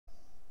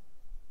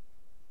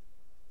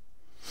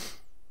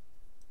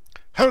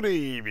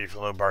Howdy,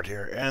 Beefalo Bart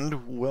here,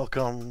 and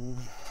welcome.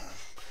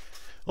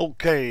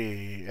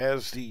 Okay,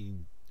 as the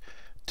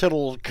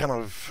title kind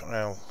of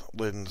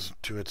lends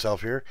to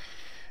itself here,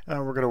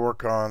 we're going to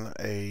work on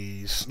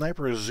a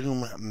sniper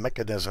zoom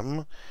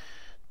mechanism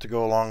to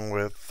go along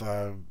with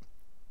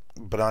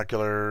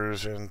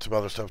binoculars and some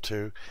other stuff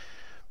too.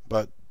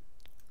 But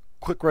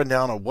quick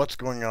rundown of what's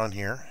going on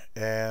here,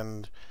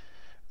 and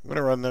I'm going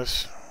to run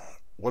this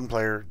one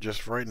player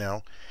just right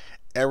now.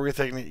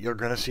 Everything that you're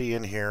going to see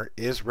in here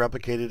is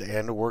replicated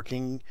and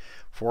working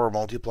for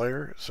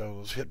multiplayer. So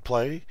let's hit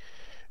play,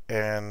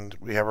 and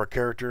we have our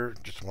character,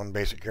 just one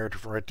basic character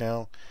for right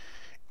now.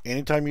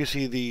 Anytime you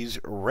see these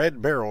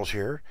red barrels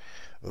here,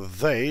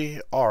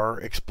 they are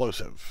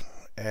explosive.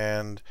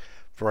 And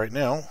for right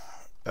now,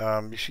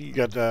 you see you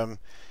got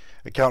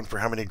account for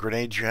how many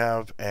grenades you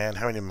have and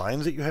how many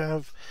mines that you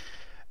have.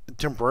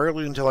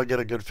 Temporarily, until I get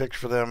a good fix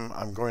for them,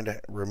 I'm going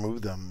to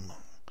remove them.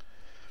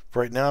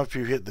 Right now, if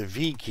you hit the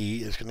V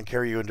key, it's going to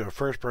carry you into a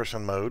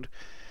first-person mode,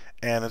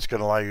 and it's going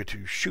to allow you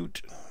to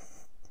shoot.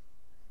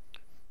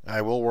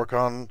 I will work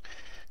on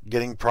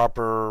getting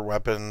proper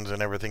weapons and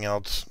everything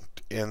else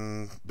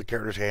in the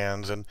character's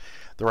hands and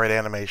the right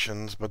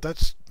animations, but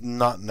that's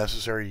not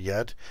necessary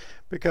yet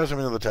because I'm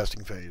in the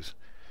testing phase.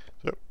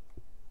 So,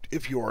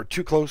 if you are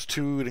too close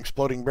to an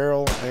exploding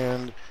barrel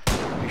and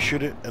you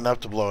shoot it enough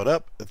to blow it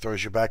up, it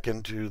throws you back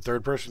into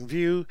third-person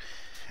view,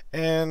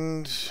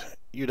 and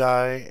you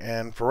die.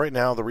 And for right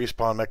now, the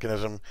respawn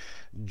mechanism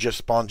just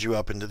spawns you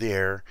up into the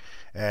air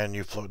and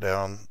you float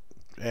down,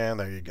 and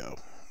there you go.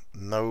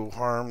 No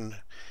harm.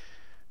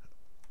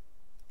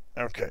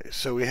 Okay,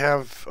 so we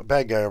have a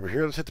bad guy over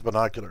here. Let's hit the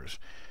binoculars,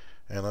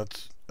 and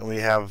we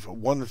have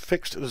one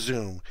fixed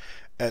zoom.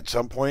 At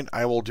some point,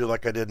 I will do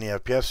like I did in the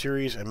FPS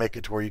series and make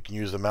it to where you can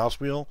use the mouse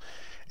wheel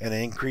and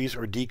increase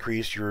or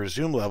decrease your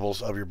zoom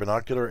levels of your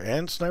binocular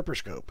and sniper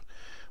scope.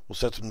 We'll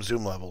set some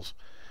zoom levels,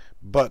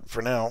 but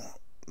for now,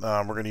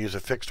 we're going to use a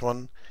fixed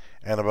one,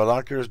 and the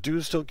binoculars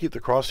do still keep the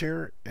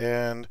crosshair,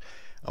 and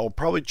I'll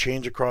probably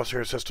change the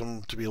crosshair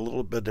system to be a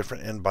little bit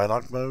different in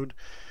binoc mode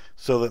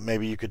so that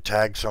maybe you could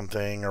tag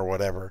something or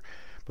whatever.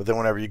 But then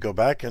whenever you go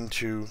back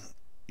into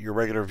your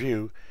regular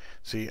view,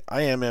 see,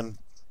 I am in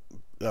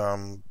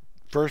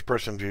first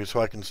person view,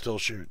 so I can still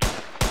shoot.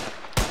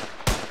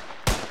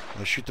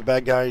 When I shoot the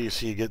bad guy, you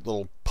see you get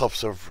little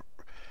puffs of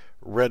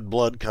red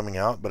blood coming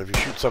out, but if you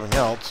shoot something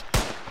else,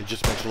 it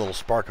just makes a little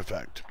spark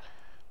effect.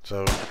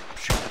 So,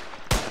 shoot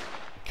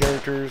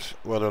characters,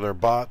 whether they're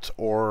bots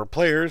or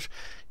players,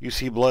 you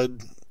see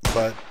blood,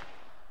 but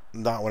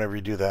not whenever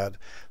you do that.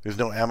 There's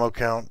no ammo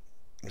count.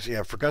 You see,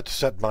 I forgot to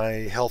set my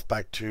health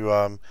back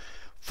to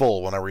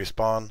full when I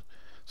respawn,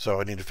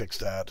 so I need to fix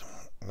that.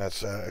 And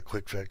that's a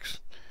quick fix.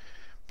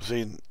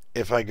 See,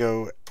 if I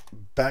go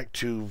back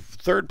to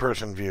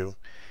third-person view,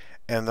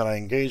 and then I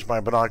engage my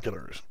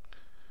binoculars.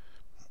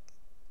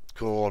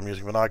 Cool, I'm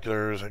using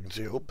binoculars. I can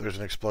see, oh, there's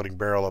an exploding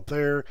barrel up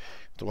there.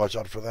 To watch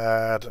out for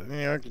that. You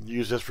know, I can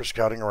use this for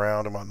scouting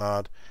around and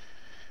whatnot.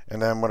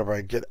 And then whenever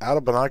I get out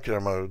of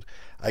binocular mode,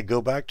 I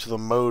go back to the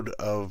mode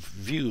of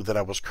view that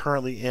I was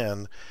currently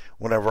in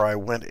whenever I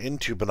went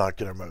into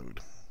binocular mode.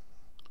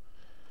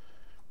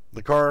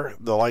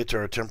 The lights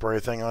are a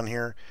temporary thing on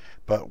here,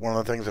 but one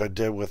of the things that I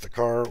did with the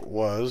car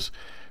was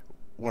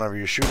whenever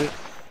you shoot it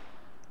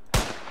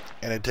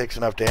and it takes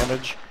enough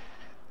damage,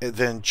 it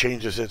then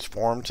changes its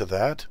form to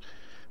that.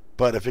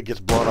 But if it gets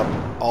blown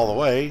up all the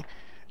way,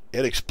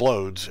 it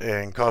explodes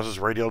and causes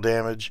radial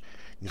damage.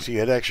 You see,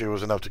 it actually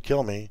was enough to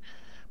kill me,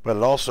 but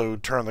it also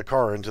turned the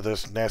car into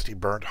this nasty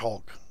burnt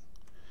Hulk.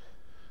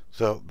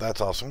 So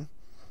that's awesome.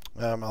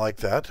 I like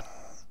that.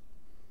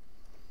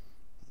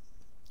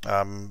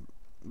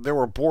 There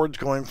were boards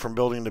going from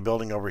building to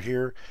building over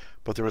here,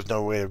 but there was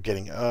no way of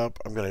getting up.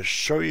 I'm going to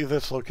show you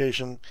this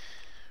location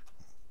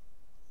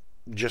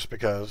just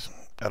because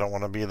I don't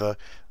want to be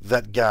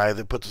that guy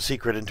that puts a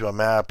secret into a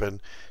map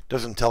and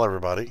doesn't tell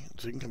everybody.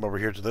 So you can come over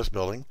here to this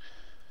building,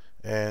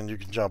 and you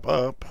can jump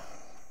up.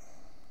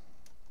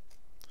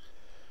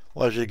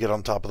 Allows you to get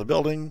on top of the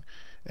building,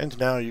 and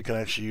now you can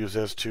actually use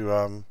this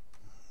to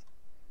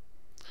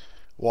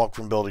walk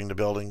from building to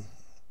building.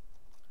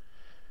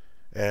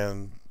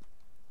 And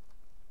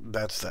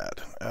that's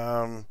that.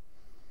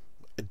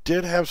 It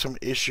did have some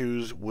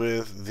issues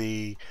with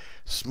the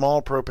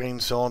small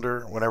propane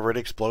cylinder whenever it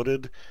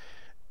exploded.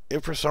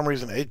 If for some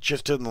reason it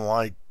just didn't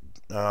like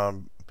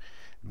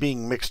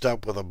being mixed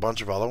up with a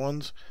bunch of other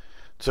ones.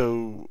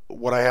 So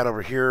what I had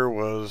over here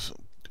was,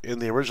 in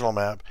the original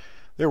map,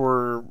 there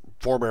were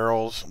 4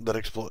 barrels that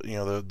explode, you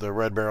know, the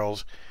red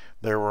barrels.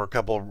 There were a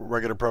couple of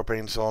regular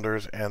propane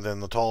cylinders and then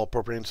the tall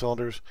propane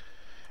cylinders.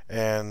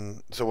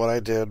 And so what I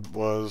did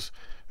was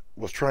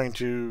trying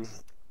to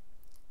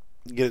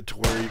get it to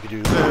where you could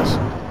do this.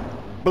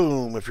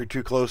 Boom, if you're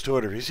too close to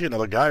it, or if you see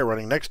another guy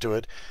running next to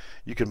it,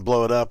 you can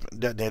blow it up,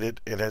 detonate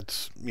it, and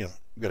it's, you know,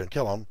 going to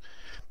kill him.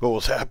 But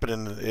what's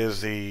happening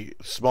is the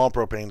small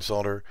propane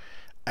cylinder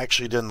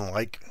actually didn't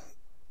like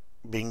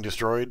being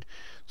destroyed,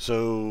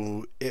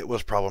 so it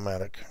was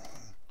problematic.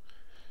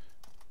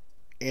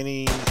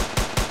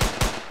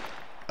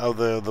 of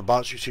the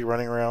bots you see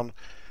running around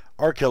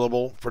are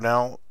killable. For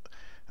now,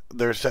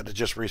 they're set to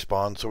just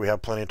respawn, so we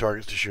have plenty of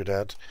targets to shoot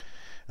at.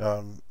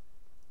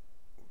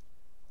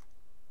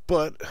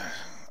 But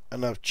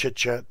enough chit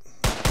chat.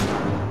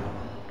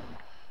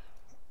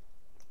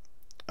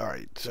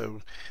 Alright,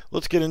 so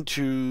let's get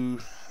into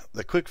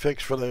the quick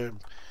fix for the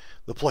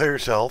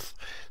player's health.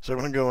 So I'm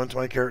going to go into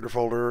my character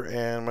folder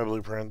and my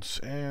blueprints,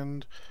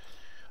 and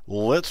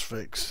let's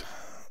fix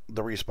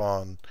the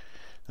respawn.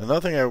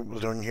 Another thing I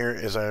was doing here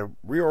is I'm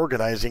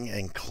reorganizing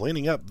and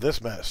cleaning up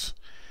this mess.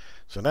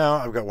 So now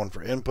I've got one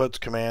for inputs,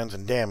 commands,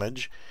 and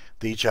damage.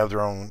 They each have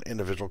their own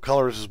individual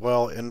colors as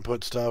well.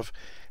 Input stuff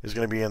is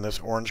going to be in this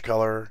orange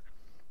color.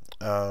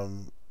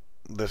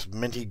 This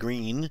minty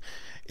green,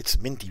 it's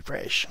minty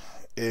fresh,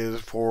 is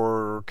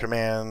for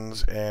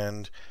commands,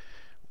 and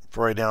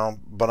for right now,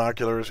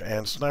 binoculars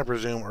and sniper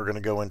zoom are going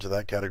to go into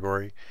that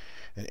category.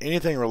 And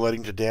anything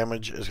relating to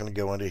damage is going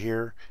to go into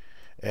here.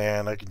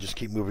 And I can just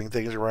keep moving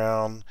things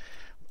around.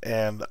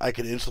 And I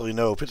can instantly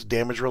know if it's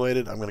damage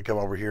related, I'm going to come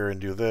over here and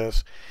do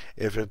this.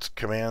 If it's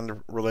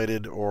command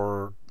related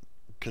or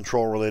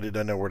control related,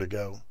 I know where to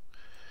go.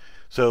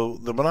 So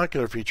the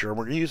binocular feature, and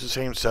we're going to use the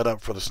same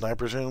setup for the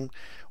sniper zoom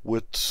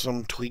with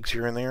some tweaks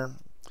here and there,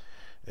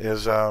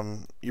 is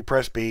you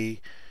press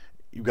B,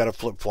 you've got a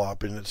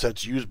flip-flop, and it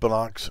sets use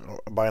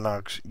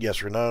binocs,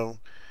 yes or no.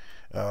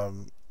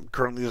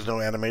 Currently there's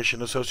no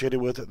animation associated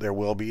with it. There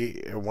will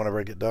be whenever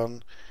I get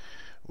done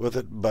with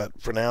it,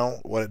 but for now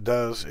what it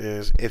does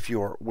is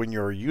when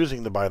you're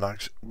using the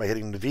binocs by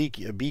hitting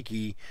the B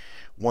key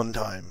one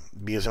time,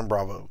 B as in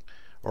Bravo,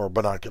 or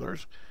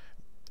binoculars,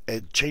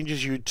 it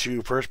changes you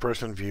to first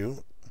person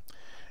view.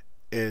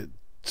 It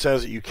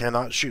says that you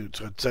cannot shoot,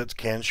 so it sets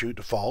can shoot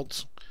to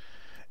false.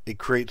 It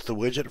creates the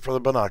widget for the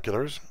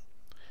binoculars,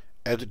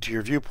 adds it to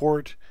your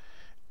viewport,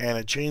 and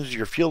it changes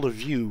your field of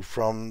view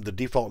from the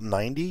default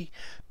 90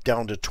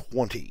 down to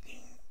 20,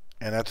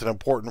 and that's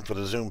important for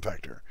the zoom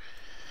factor,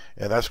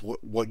 and that's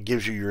what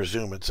gives you your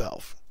zoom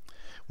itself.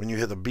 When you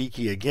hit the B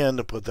key again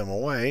to put them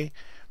away,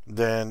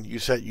 then you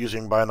set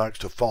using binocs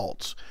to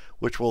false,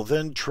 which will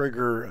then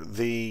trigger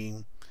the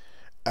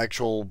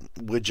actual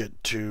widget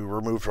to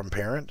remove from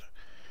parent,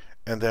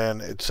 and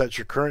then it sets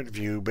your current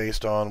view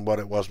based on what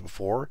it was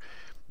before.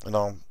 And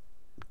I'll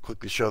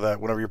quickly show that.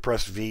 Whenever you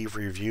press V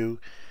for your view,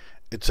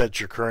 it sets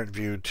your current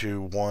view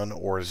to 1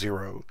 or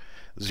 0.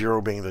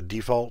 0 being the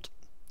default,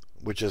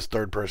 which is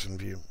third person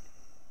view.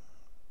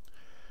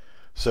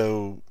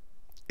 So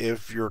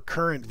if your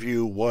current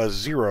view was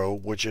 0,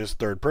 which is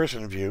third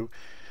person view,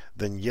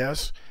 then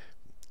yes,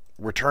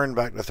 return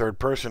back to third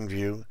person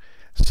view,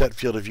 set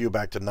field of view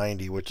back to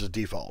 90, which is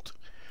default.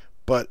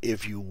 But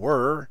if you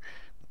were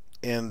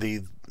in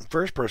the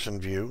first person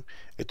view,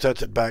 it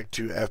sets it back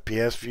to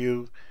FPS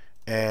view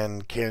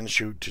and can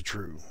shoot to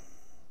true.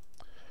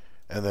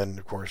 And then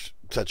of course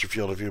sets your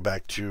field of view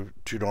back to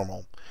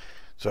normal.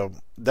 So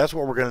that's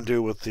what we're going to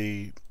do with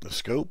the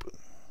scope.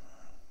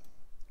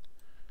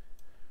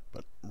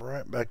 But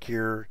right back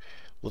here,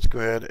 let's go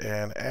ahead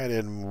and add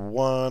in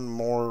one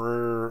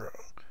more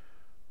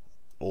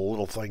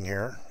little thing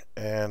here.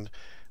 And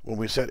when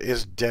we set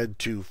is dead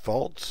to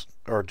false,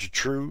 or to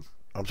true,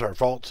 I'm sorry,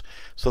 false,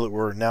 so that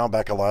we're now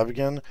back alive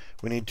again,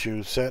 we need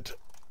to set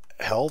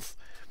health,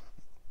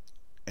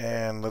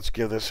 and let's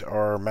give this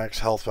our max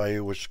health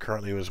value, which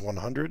currently is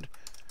 100,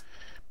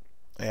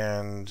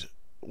 and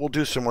we'll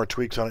do some more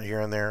tweaks on it here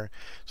and there.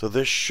 So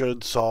this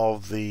should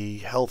solve the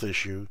health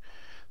issue.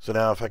 So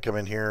now if I come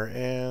in here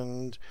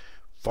and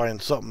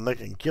find something that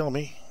can kill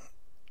me,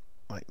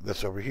 like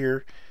this over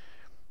here,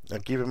 now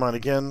keep in mind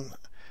again,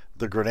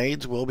 the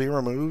grenades will be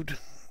removed,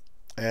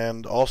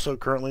 and also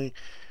currently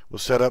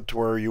was set up to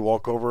where you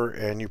walk over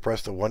and you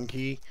press the 1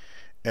 key,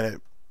 and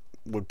it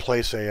would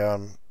place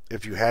a,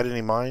 if you had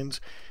any mines,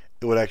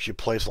 it would actually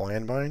place a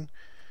landmine.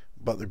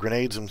 But the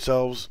grenades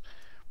themselves,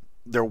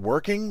 they're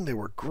working, they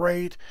work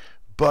great,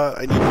 but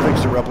I need to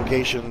fix the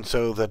replication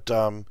so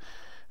that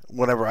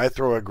whenever I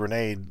throw a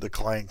grenade, the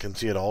client can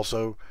see it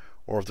also,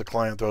 or if the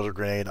client throws a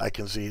grenade, I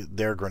can see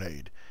their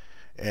grenade.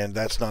 And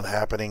that's not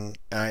happening.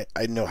 I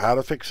know how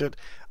to fix it,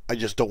 I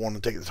just don't want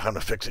to take the time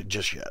to fix it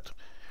just yet.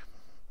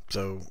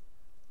 So,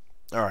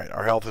 alright,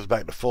 our health is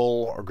back to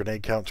full, our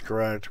grenade count's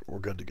correct, we're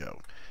good to go.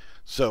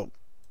 So,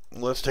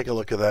 let's take a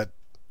look at that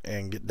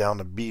and get down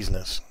to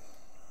business.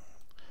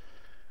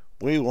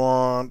 We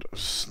want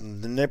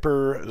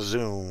sniper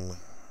zoom.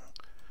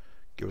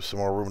 Give us some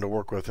more room to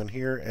work with in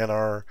here, and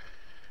our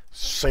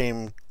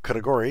same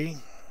category.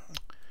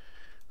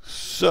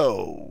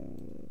 So,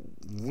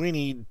 we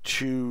need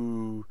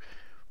to,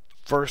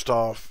 first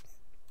off,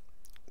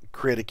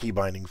 create a key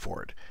binding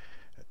for it.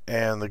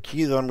 And the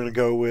key that I'm going to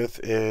go with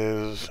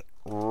is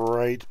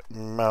right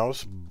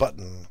mouse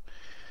button.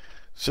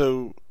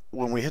 So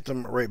when we hit the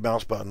right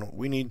mouse button,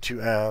 we need to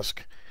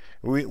ask,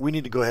 we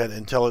need to go ahead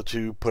and tell it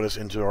to put us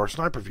into our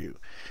sniper view.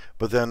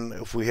 But then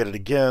if we hit it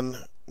again,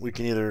 we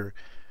can either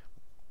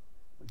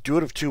do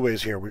it of two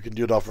ways here. We can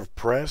do it off of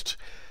pressed,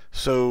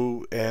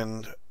 so,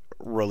 and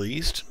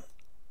released.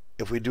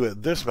 if we do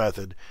it this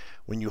method,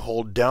 when you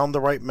hold down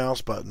the right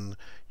mouse button,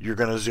 you're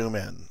going to zoom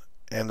in.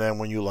 And then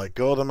when you let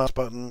go of the mouse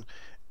button,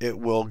 it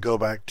will go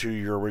back to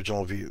your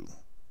original view.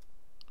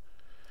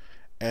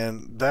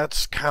 And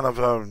that's kind of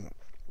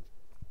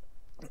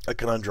a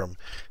conundrum.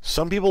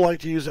 Some people like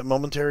to use it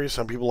momentary,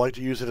 some people like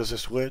to use it as a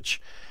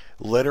switch.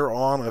 Later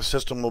on, a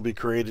system will be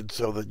created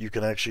so that you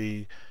can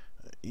actually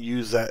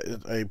use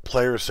that, a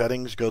player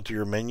settings, go to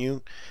your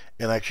menu,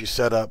 and actually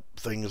set up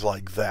things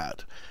like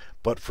that.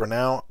 But for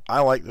now,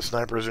 I like the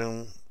sniper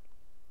zoom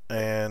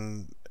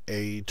and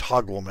a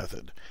toggle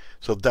method.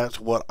 So that's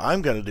what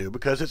I'm going to do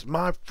because it's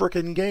my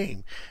freaking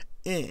game.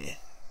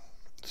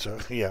 So,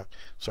 yeah,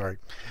 sorry.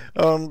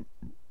 So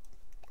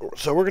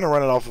we're going to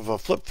run it off of a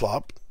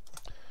flip-flop.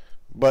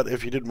 But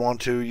if you didn't want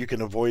to, you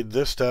can avoid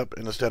this step,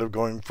 and instead of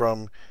going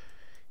from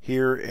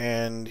here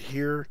and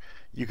here,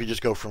 you could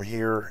just go from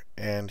here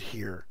and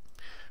here.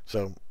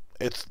 So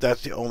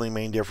that's the only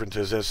main difference,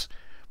 is this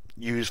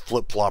use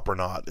flip-flop or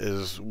not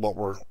is what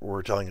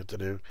we're telling it to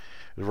do.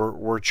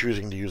 We're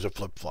choosing to use a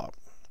flip-flop.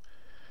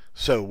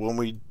 So when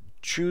we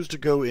choose to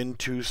go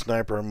into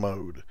sniper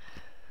mode,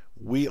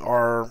 we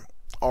are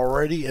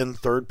already in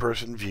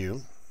third-person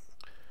view.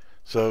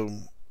 So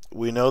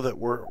we know that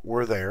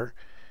we're there.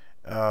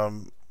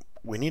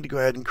 We need to go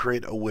ahead and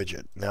create a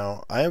widget.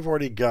 Now, I have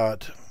already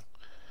got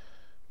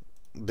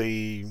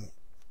the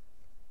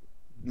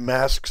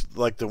masks,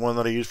 like the one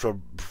that I use for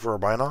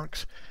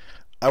binocs.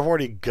 I've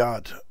already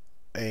got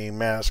a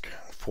mask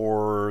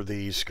for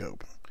the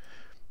scope.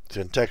 It's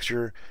in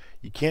texture.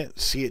 You can't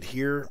see it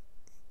here,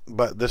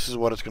 but this is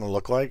what it's going to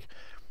look like.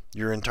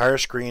 Your entire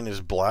screen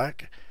is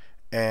black,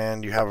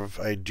 and you have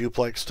a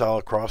duplex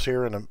style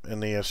crosshair in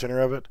the center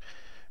of it,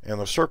 and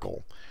the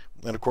circle.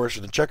 And of course,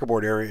 in the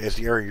checkerboard area is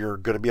the area you're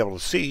going to be able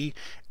to see.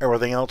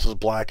 Everything else is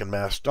black and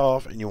masked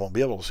off, and you won't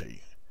be able to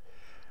see.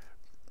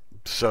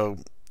 So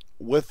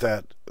with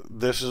that,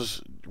 this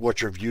is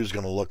what your view is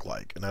going to look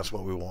like, and that's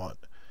what we want.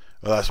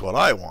 Well, that's what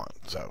I want.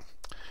 So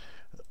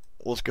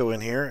let's go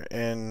in here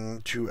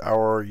and to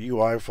our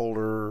UI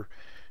folder,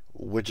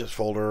 widgets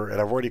folder, and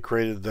I've already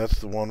created, that's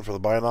the one for the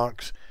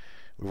binocs.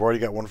 We've already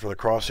got one for the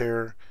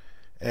crosshair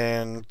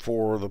and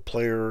for the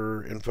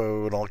player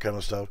info and all kind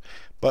of stuff.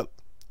 But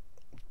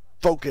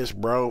focus,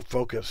 bro,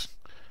 focus.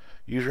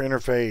 User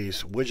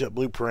interface, widget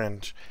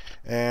blueprint,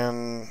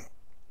 and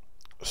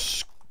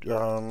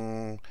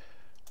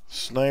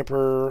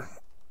sniper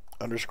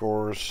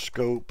underscore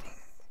scope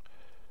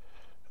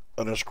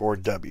underscore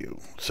W.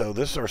 So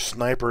this is our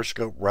sniper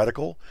scope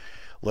reticle.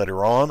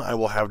 Later on, I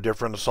will have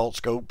different assault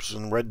scopes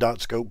and red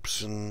dot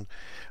scopes and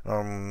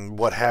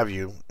what have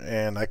you,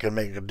 and I can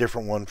make a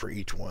different one for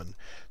each one.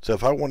 So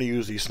if I want to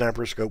use the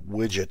sniper scope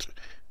widget,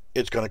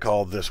 it's going to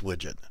call this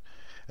widget.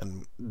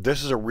 And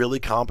this is a really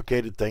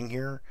complicated thing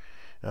here.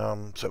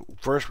 So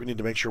first we need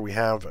to make sure we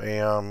have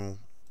a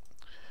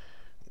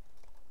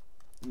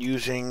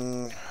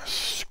using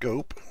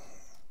scope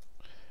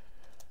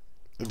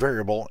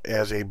variable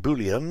as a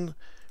boolean.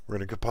 We're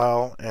going to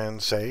compile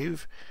and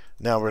save.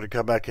 Now we're going to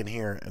come back in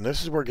here, and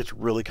this is where it gets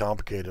really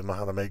complicated on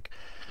how to make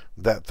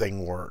that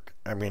thing work.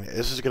 I mean,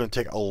 this is going to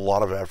take a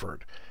lot of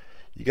effort.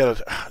 You got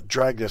to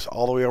drag this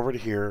all the way over to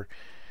here,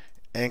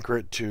 anchor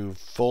it to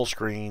full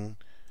screen.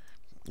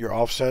 Your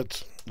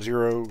offsets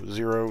 0,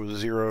 0,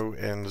 0,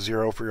 and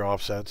 0 for your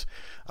offsets.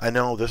 I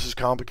know this is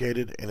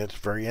complicated and it's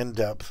very in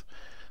depth.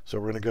 So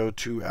we're going to go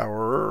to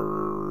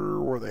our,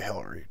 where the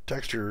hell are you?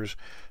 Textures,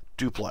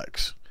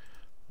 duplex.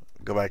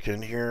 Go back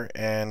in here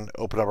and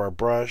open up our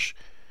brush.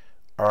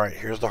 Alright,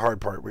 here's the hard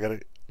part. We got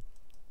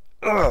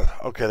to,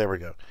 okay, there we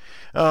go.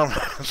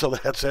 So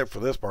that's it for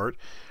this part.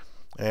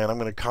 And I'm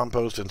going to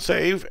compost and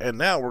save. And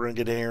now we're going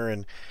to get in here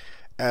and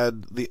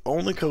add the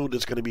only code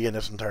that's going to be in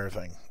this entire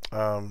thing.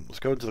 Let's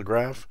go into the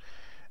graph.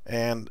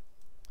 And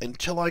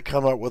until I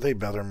come up with a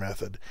better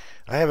method,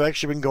 I have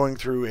actually been going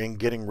through and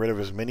getting rid of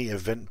as many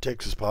event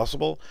ticks as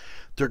possible.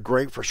 They're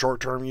great for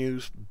short-term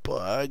use,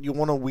 but you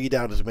want to weed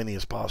out as many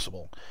as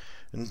possible.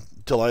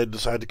 Until I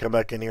decide to come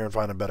back in here and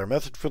find a better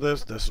method for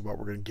this, this is what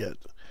we're going to get.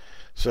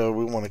 So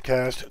we want to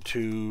cast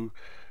to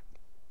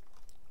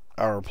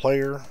our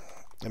player.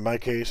 In my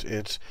case,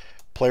 it's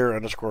player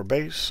underscore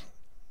base.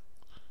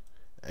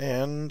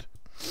 And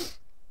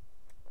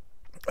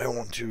I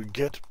want to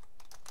get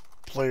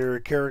player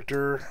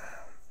character.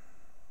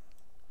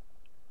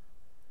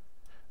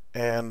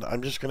 And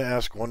I'm just going to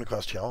ask one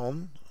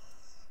question.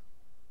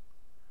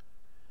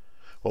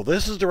 Well,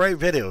 this is the right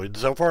video.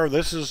 So far,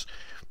 this is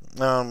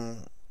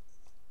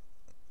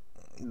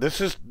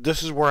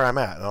where I'm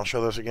at, and I'll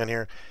show this again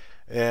here.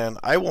 And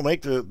I will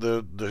make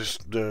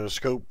the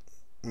scope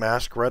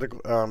mask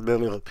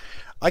reticle.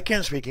 I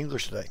can't speak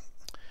English today.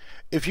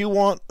 If you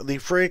want the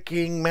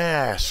freaking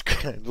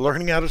mask,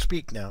 learning how to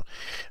speak now.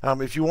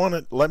 If you want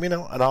it, let me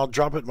know, and I'll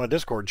drop it in my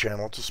Discord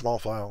channel. It's a small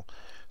file.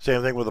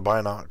 Same thing with the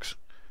binocs.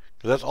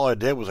 That's all I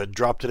did was I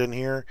dropped it in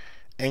here,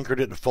 anchored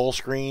it to full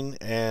screen,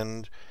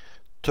 and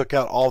took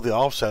out all the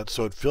offsets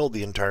so it filled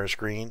the entire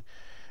screen.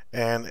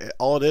 And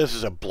all it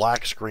is a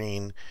black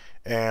screen.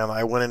 And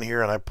I went in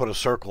here and I put a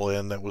circle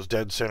in that was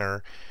dead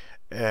center.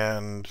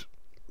 and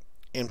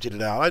emptied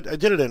it out. I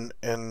did it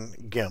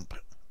in GIMP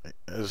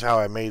is how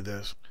I made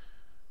this.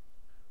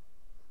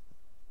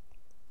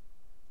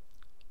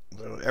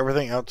 So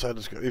everything outside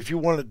the scope. If you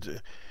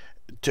wanted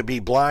to be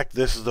black,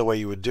 this is the way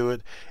you would do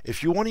it.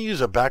 If you want to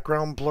use a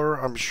background blur,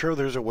 I'm sure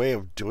there's a way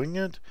of doing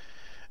it.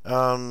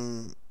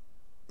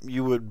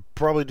 You would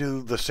probably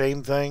do the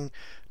same thing.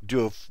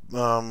 Do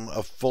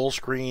a full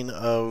screen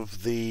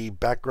of the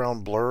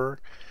background blur,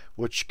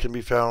 which can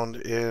be found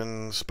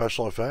in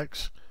special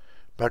effects,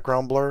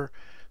 background blur.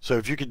 So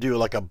if you could do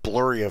like a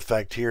blurry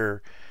effect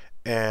here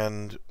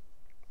and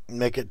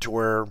make it to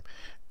where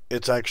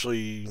it's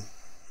actually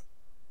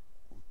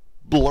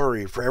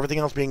blurry for everything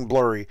else being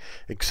blurry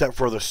except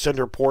for the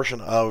center portion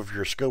of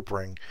your scope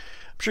ring.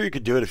 I'm sure you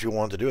could do it if you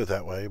wanted to do it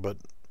that way, but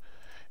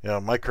you know,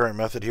 my current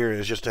method here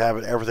is just to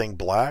have everything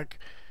black.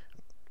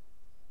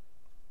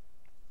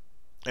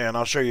 And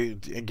I'll show you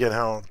again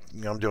how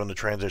I'm doing the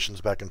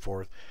transitions back and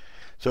forth.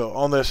 So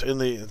on this, in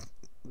the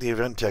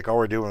event tick, all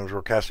we're doing is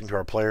we're casting to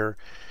our player,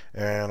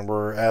 and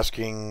we're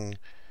asking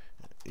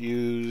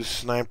use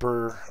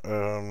sniper.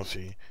 Let's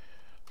see,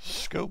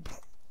 scope.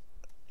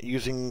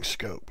 Using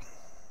scope.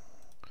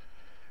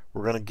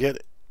 We're going to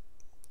get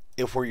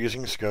if we're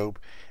using scope,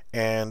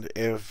 and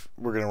if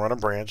we're going to run a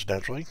branch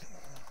naturally.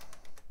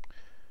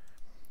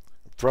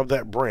 From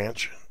that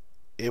branch,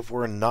 if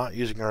we're not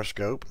using our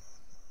scope,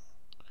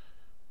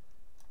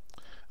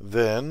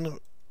 then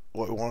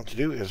what we want to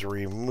do is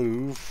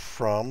remove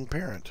from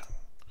parent.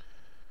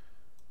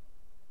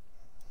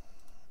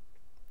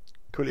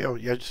 Coolio,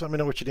 yeah, just let me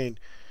know what you need.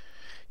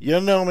 You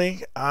know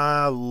me,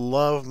 I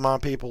love my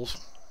peoples.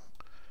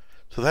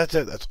 So that's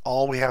it. That's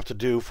all we have to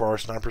do for our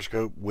sniper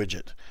scope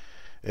widget.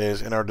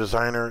 Is in our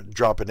designer,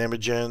 drop an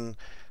image in,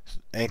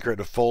 anchor it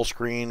to full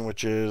screen,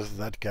 which is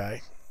that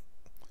guy.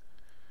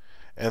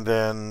 And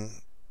then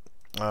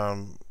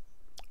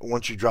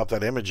once you drop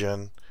that image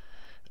in,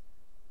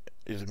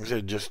 as I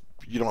said, just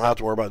you don't have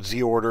to worry about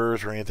Z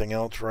orders or anything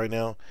else right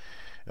now.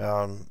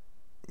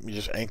 You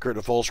just anchor it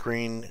to full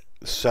screen,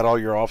 set all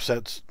your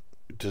offsets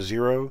to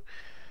 0,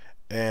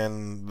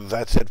 and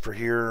that's it for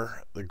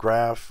here. The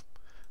graph,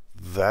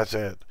 that's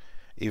it.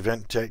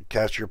 Event tick,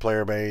 cast your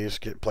player base,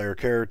 get player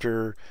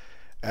character,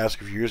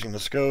 ask if you're using the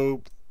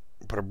scope,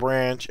 put a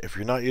branch. If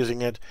you're not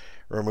using it,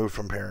 remove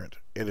from parent.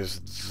 It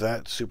is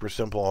that super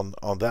simple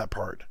on that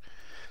part.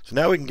 So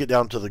now we can get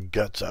down to the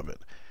guts of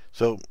it.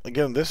 So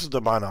again, this is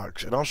the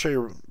binocs, and I'll show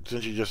you,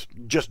 since you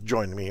just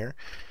joined me here,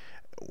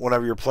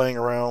 whenever you're playing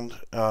around,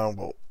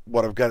 well,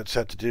 what I've got it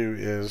set to do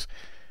is,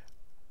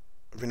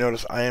 if you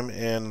notice, I am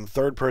in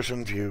third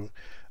person view.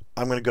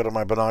 I'm going to go to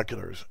my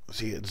binoculars.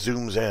 See, it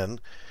zooms in,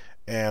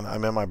 and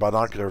I'm in my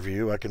binocular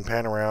view. I can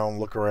pan around,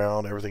 look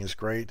around, everything's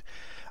great.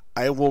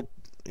 I will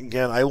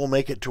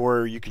make it to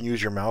where you can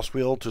use your mouse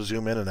wheel to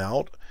zoom in and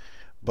out,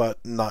 but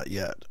not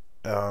yet.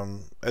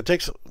 It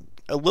takes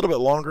a little bit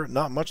longer,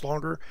 not much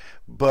longer,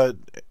 but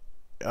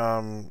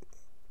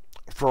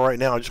for right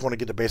now, I just want to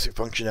get the basic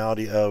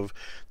functionality of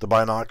the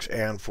binocs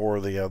and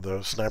for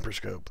the sniper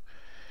scope.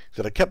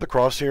 So I kept the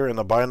crosshair in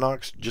the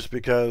binocs just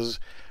because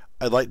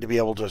I'd like to be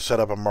able to set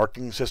up a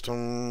marking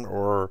system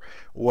or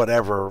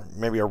whatever,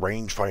 maybe a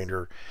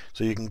rangefinder,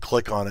 so you can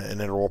click on it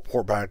and it'll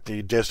report back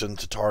the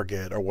distance to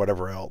target or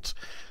whatever else.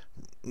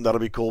 That'll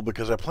be cool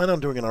because I plan on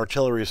doing an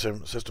artillery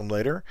system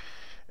later,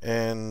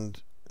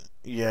 and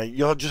yeah,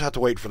 you'll just have to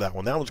wait for that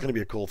one. That one's going to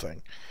be a cool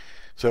thing.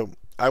 So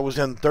I was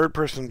in third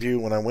person view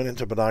when I went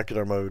into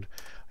binocular mode,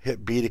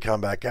 hit B to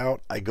come back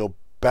out. I go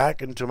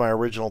back into my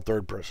original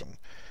third person.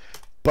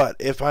 But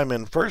if I'm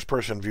in first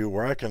person view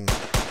where I can,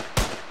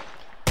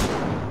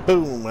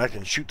 boom, I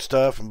can shoot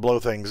stuff and blow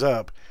things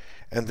up,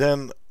 and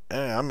then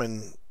I'm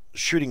in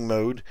shooting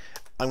mode,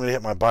 I'm going to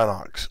hit my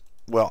binocs.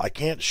 Well, I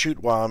can't shoot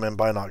while I'm in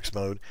binocs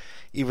mode,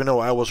 even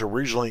though I was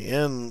originally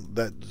in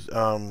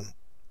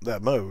that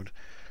mode.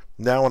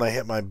 Now when I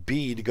hit my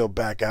B to go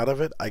back out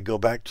of it, I go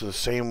back to the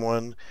same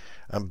one.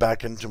 I'm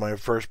back into my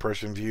first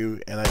person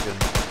view, and I can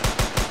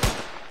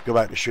go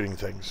back to shooting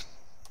things.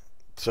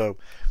 So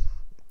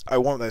I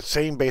want that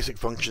same basic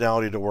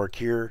functionality to work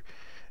here.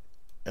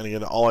 And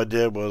again, all I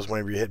did was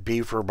whenever you hit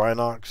B for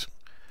binocs,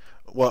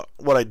 what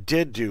I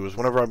did do is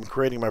whenever I'm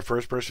creating my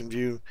first person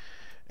view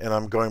and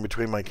I'm going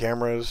between my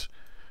cameras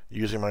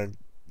using my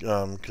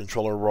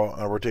controller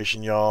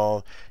rotation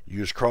yaw,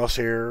 use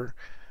crosshair,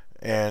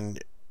 and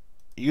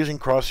using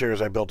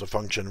crosshairs I built a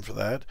function for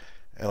that,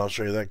 and I'll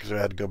show you that because I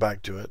had to go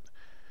back to it.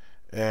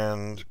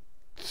 And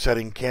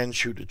setting can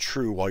shoot to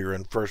true while you're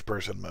in first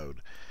person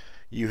mode.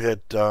 You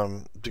hit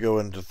to go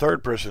into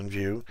third person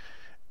view,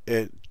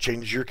 it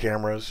changes your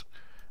cameras.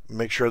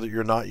 Make sure that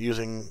you're not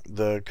using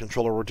the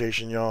controller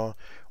rotation yaw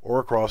or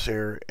a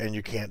crosshair, and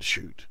you can't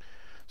shoot.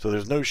 So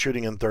there's no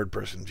shooting in third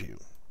person view.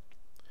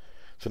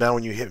 So now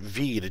when you hit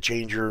V to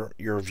change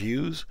your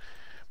views,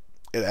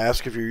 it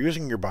asks if you're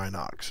using your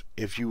binocs.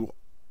 If you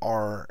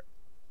are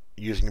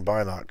using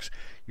binocs,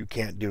 you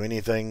can't do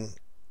anything.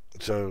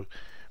 So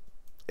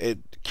it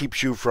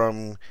keeps you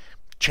from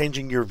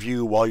changing your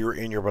view while you're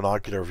in your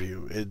binocular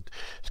view.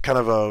 It's kind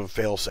of a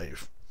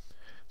fail-safe.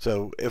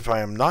 So if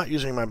I am not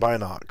using my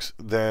binocs,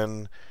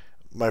 then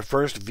my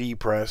first V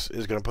press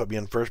is going to put me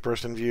in first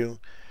person view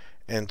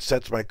and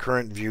sets my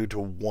current view to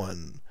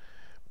 1.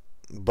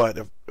 But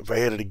if I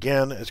hit it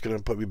again, it's going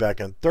to put me back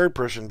in third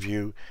person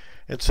view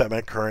and set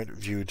my current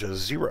view to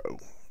 0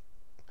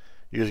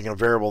 using a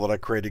variable that I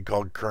created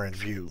called current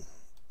view.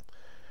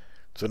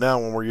 So now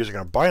when we're using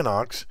our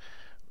binocs,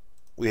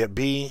 we hit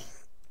B,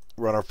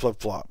 run our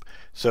flip-flop.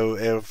 So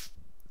if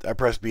I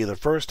press B the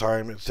first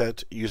time, it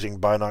sets using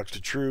binocs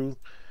to true.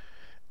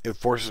 It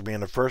forces me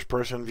into first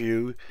person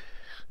view,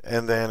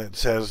 and then it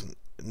says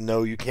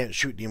no, you can't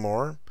shoot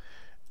anymore.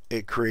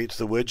 It creates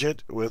the widget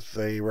with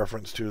a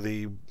reference to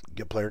the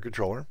get player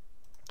controller.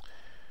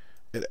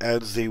 It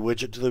adds the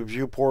widget to the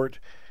viewport,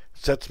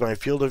 sets my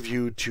field of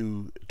view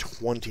to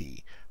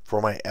 20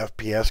 for my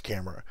FPS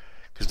camera,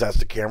 because that's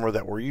the camera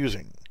that we're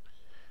using.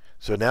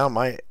 So now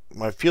my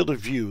field of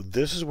view,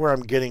 this is where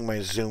I'm getting my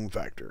zoom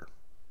factor.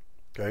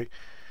 Okay,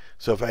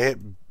 so if I hit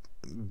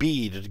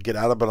B to get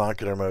out of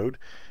binocular mode,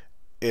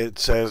 it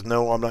says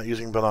no, I'm not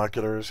using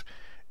binoculars.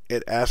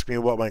 It asked me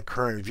what my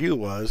current view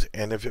was,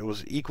 and if it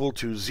was equal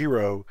to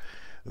 0,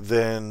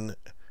 then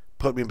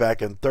put me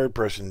back in third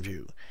person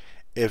view.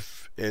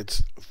 If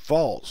it's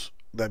false,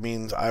 that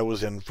means I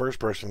was in first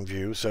person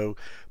view, so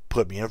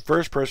put me in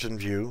first person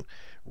view,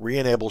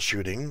 re-enable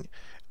shooting,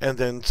 and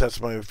then sets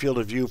my field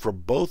of view for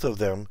both of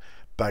them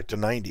back to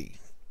 90.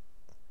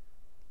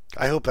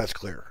 I hope that's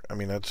clear. I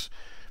mean,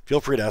 feel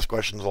free to ask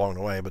questions along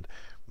the way,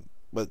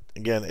 but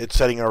again, it's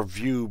setting our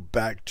view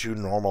back to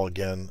normal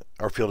again,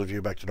 our field of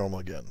view back to normal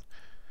again.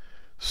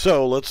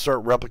 So let's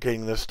start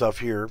replicating this stuff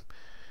here.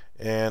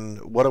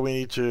 And what do we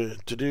need to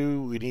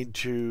do? We need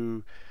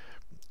to,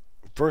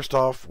 first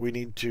off, we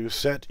need to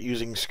set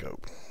using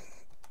scope.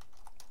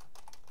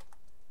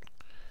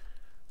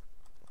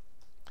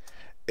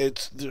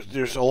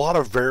 There's a lot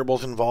of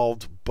variables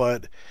involved,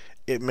 but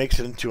it makes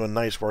it into a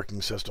nice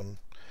working system.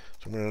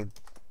 So I'm going to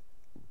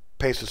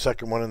paste the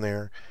second one in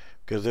there,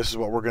 because this is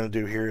what we're going to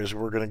do here, is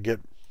we're going to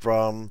get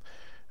from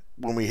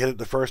when we hit it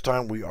the first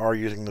time, we are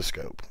using the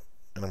scope.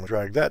 And I'm going to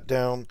drag that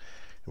down, and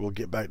we'll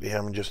get back to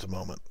him in just a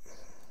moment.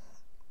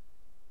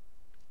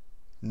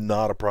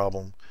 Not a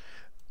problem.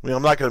 I mean,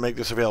 I'm not going to make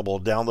this available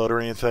to download or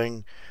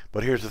anything,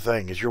 but here's the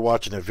thing. As you're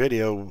watching a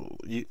video,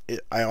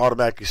 I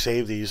automatically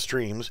save these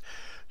streams.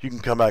 You can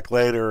come back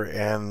later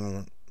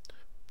and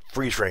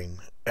freeze frame,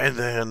 and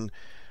then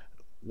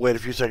wait a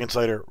few seconds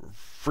later,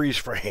 freeze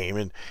frame,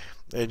 and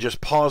just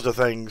pause the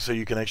thing so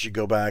you can actually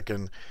go back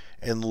and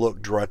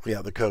look directly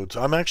at the code.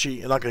 So I'm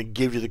actually not going to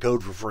give you the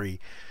code for free.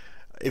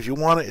 If you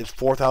want it, it's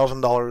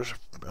 $4,000.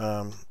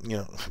 You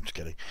know, I'm just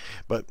kidding.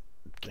 But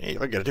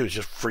all I got to do is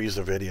just freeze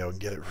the video and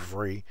get it for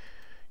free.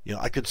 You know,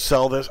 I could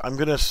sell this. I'm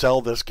going to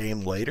sell this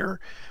game later.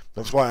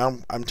 That's why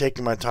I'm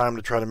taking my time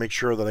to try to make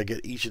sure that I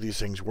get each of these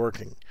things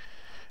working.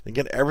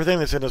 Again, everything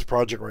that's in this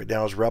project right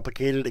now is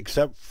replicated,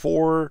 except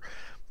for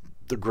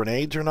the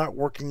grenades are not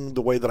working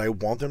the way that I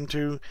want them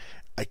to.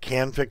 I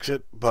can fix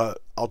it,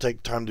 but I'll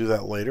take time to do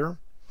that later.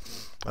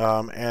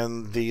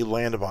 And the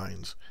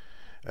landmines,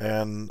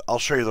 and I'll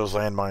show you those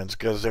landmines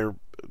because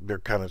they're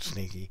kind of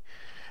sneaky.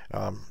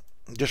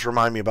 Just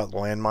remind me about the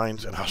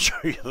landmines, and I'll show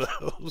you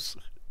those.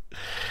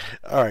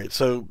 All right,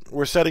 so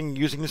we're setting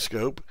using the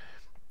scope,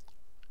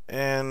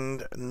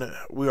 and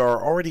we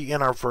are already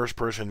in our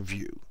first-person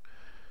view,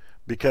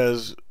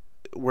 because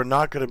we're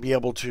not going to be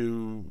able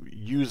to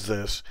use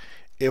this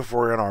if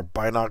we're in our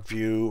binoc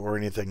view or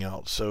anything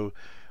else. So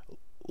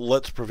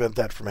let's prevent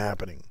that from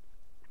happening.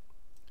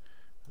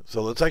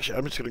 So let's actually,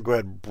 I'm just going to go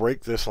ahead and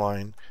break this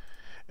line,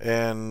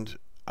 and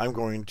I'm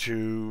going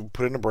to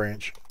put in a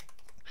branch,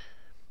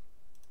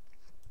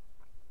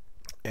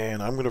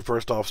 and I'm going to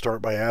first off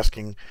start by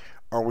asking,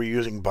 are we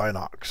using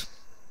binocs?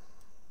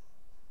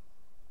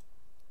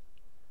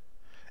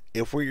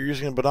 If we're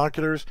using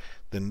binoculars,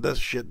 then this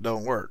shit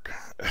don't work.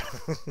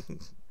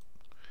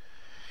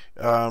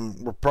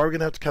 We're probably going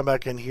to have to come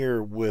back in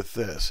here with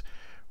this.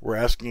 We're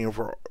asking if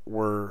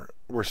we're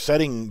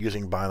setting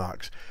using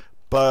binocs,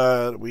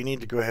 but we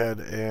need to go ahead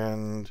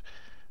and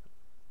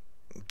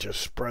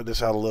just spread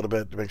this out a little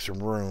bit to make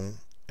some room.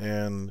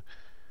 And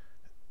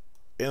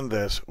in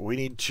this, we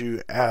need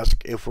to ask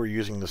if we're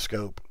using the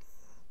scope.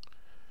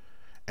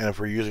 And if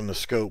we're using the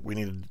scope, we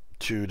need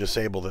to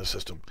disable this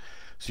system.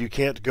 So you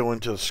can't go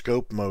into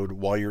scope mode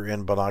while you're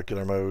in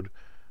binocular mode.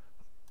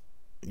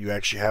 You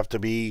actually have to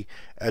be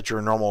at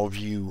your normal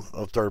view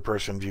of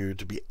third-person view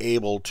to be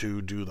able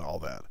to do all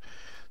that.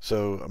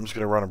 So I'm just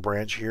going to run a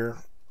branch here.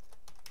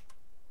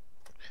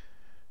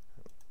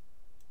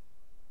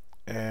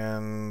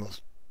 And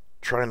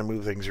trying to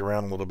move things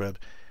around a little bit.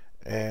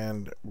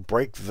 And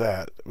break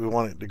that. We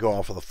want it to go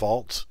off of the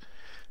faults.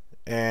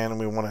 And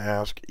we want to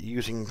ask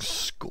using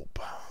scope.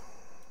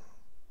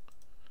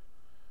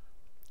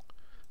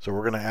 So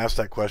we're going to ask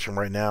that question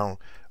right now.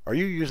 Are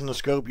you using the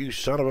scope, you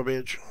son of a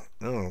bitch?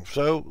 No.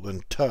 So,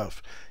 then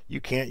tough. You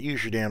can't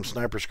use your damn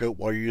sniper scope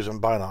while you're using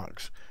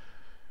binocs.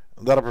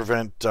 That'll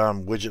prevent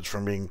widgets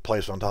from being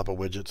placed on top of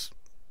widgets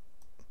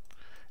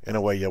in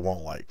a way you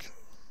won't like.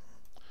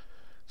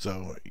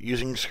 So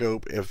using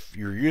scope, if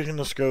you're using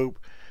the scope,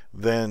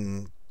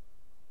 then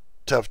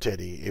tough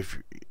titty.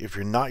 If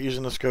you're not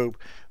using the scope,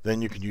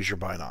 then you can use your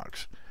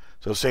binocs.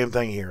 So same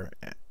thing here.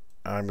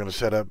 I'm going to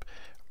set up,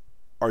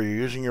 are you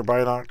using your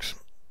binocs?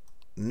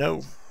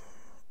 No.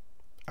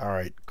 All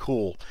right,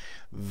 cool.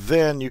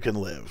 Then you can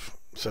live.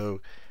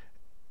 So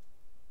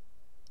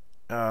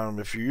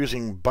if you're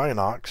using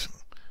binocs,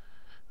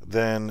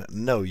 then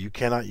no, you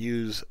cannot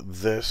use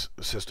this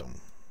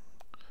system.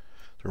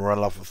 So we're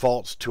running off of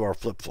false to our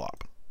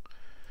flip-flop.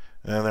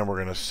 And then we're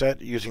going to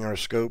set using our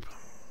scope,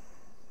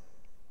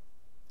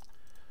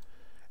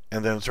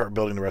 and then start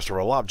building the rest of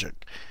our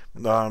logic.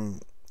 We're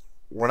not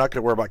going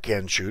to worry about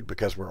can shoot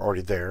because we're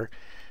already there.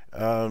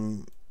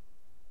 Another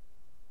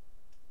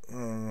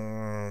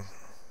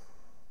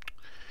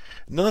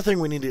thing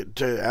we need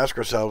to ask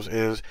ourselves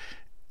is,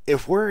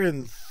 if we're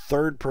in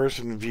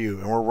third-person view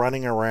and we're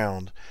running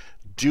around,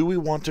 do we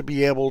want to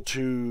be able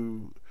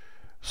to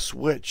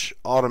switch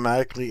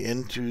automatically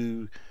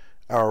into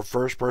our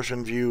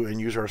first-person view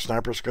and use our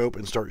sniper scope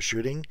and start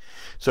shooting?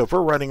 So if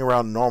we're running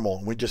around normal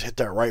and we just hit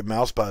that right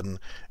mouse button,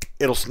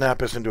 it'll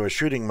snap us into a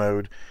shooting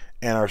mode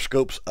and our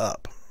scope's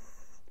up.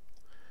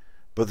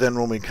 But then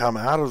when we come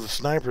out of the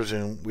sniper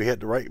zoom, we hit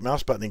the right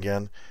mouse button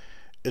again,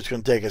 it's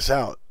going to take us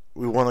out.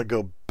 We want to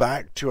go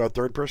back to our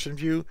third-person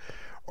view,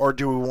 or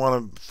do we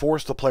want to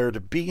force the player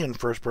to be in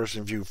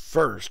first-person view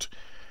first?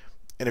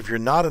 And if you're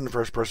not in the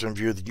first-person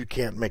view, then you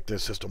can't make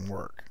this system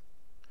work.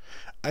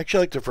 I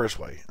actually like the first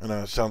way. I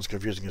know it sounds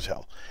confusing as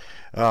hell.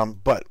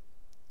 But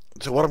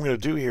so what I'm going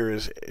to do here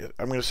is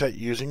I'm going to set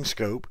using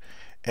scope,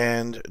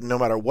 and no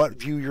matter what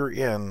view you're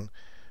in,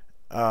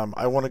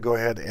 I want to go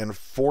ahead and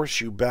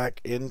force you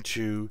back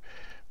into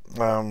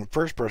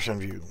first-person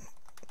view.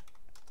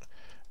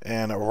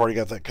 And I've already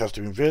got that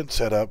custom event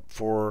set up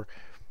for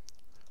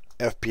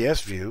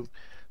FPS view.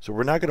 So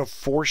we're not going to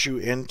force you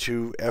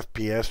into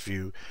FPS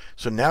view.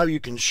 So now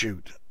you can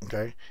shoot,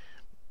 okay?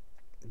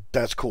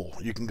 That's cool.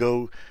 You can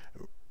go,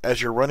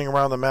 as you're running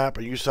around the map,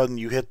 and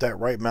you hit that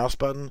right mouse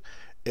button,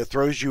 it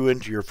throws you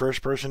into your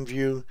first person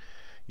view.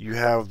 You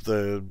have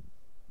the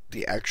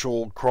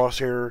actual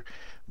crosshair,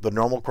 the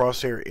normal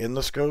crosshair in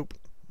the scope.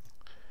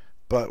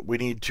 But we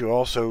need to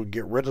also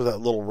get rid of that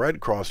little red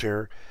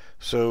crosshair.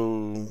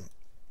 So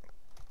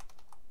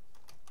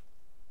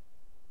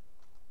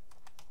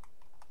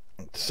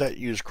set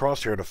use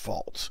crosshair to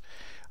false.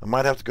 I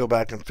might have to go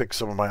back and fix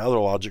some of my other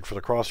logic for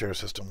the crosshair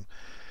system.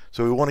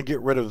 So we want to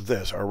get rid of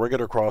this, our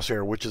regular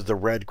crosshair, which is the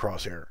red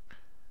crosshair.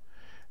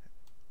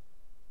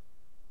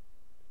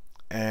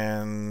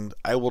 And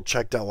I will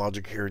check that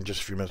logic here in just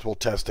a few minutes. We'll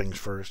test things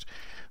first.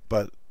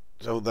 But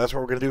so that's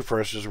what we're going to do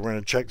first, is we're going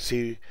to check to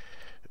see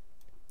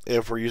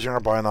if we're using our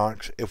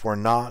binocs. If we're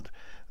not,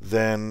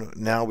 then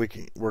now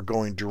we're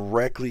going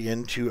directly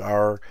into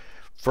our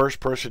first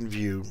person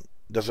view.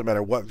 Doesn't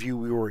matter what view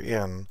we were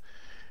in.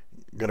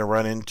 I'm going to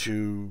run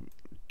into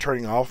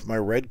turning off my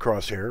red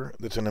crosshair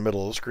that's in the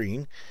middle of the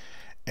screen,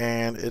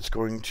 and it's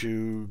going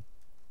to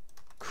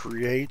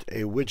create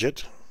a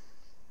widget.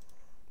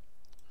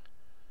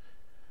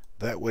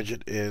 That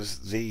widget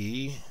is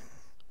the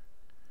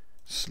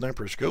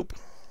sniper scope.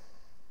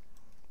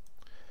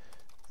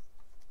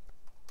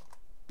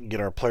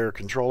 Get our player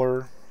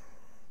controller,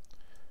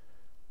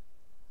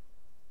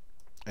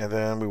 and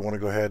then we want to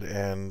go ahead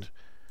and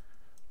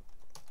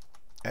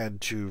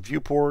add to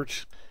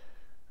viewport.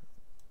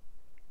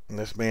 And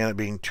this may end up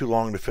being too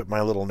long to fit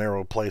my little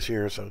narrow place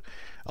here, so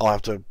I'll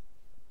have to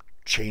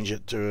change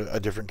it to a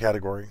different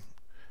category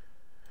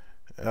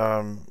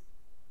and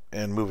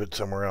move it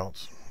somewhere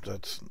else.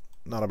 That's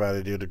not a bad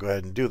idea to go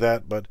ahead and do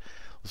that, but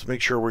let's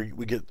make sure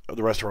we get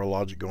the rest of our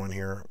logic going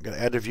here. I'm going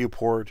to add to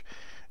viewport,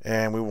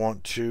 and we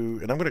want to,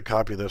 and I'm going to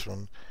copy this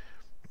one.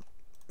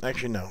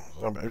 Actually, no.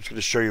 I'm just going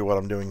to show you what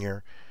I'm doing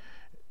here.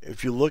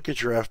 If you look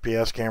at your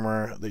FPS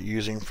camera that you're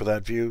using for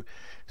that view,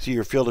 see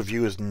your field of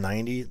view is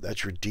 90.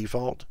 That's your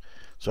default.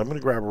 So I'm going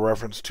to grab a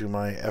reference to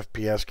my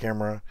FPS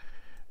camera,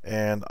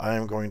 and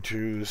I'm going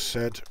to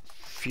set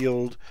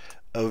field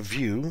of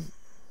view.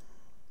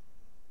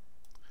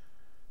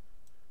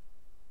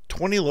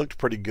 20 looked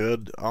pretty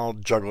good. I'll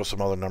juggle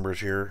some other numbers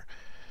here.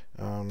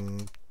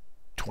 20.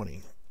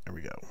 There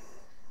we go.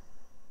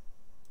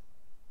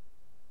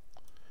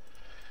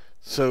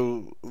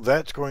 So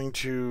that's going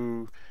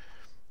to,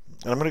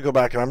 and I'm going to go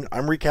back, and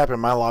I'm recapping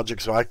my logic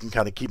so I can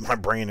kind of keep my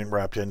brain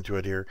wrapped into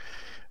it here.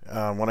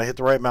 When I hit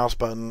the right mouse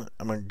button,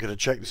 I'm going to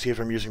check to see if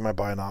I'm using my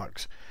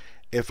binocs.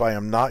 If I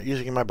am not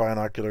using my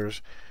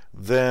binoculars,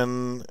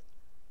 then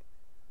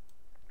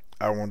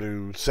I want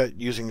to set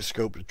using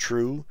scope to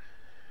true.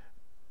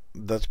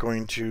 That's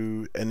going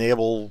to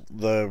enable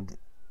the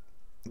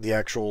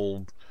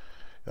actual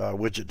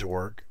widget to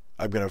work.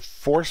 I'm going to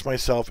force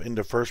myself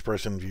into first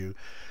person view.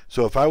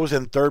 So if I was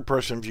in third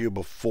person view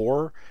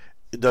before,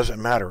 it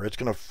doesn't matter. It's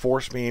going to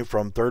force me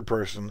from third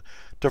person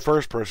to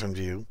first person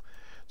view.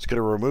 It's going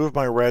to remove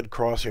my red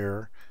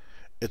crosshair.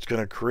 It's going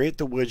to create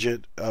the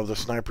widget of the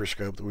sniper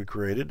scope that we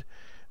created.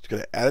 It's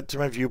going to add it to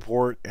my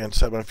viewport and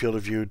set my field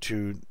of view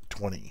to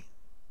 20.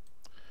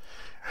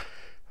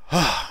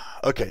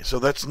 Okay, so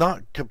that's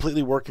not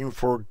completely working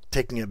for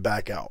taking it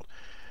back out.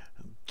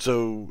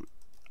 So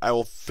I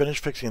will finish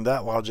fixing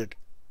that logic,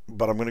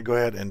 but I'm going to go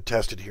ahead and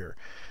test it here.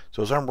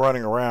 So as I'm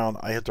running around,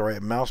 I hit the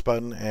right mouse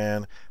button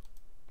and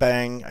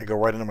bang, I go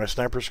right into my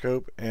sniper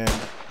scope, and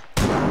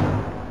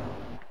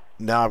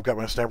now I've got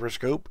my sniper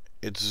scope.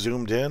 It's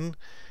zoomed in,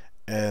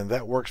 and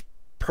that works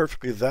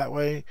perfectly that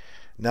way.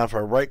 Now if I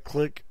right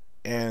click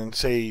and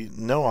say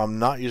no, I'm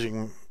not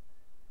using,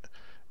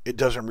 it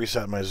doesn't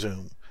reset my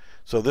zoom.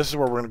 So this is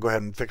where we're going to go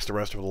ahead and fix the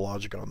rest of the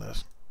logic on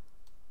this,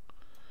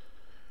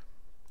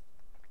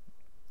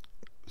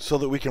 so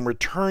that we can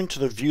return to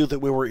the view that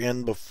we were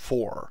in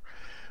before.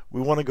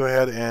 We want to go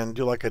ahead and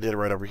do like I did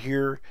right over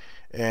here,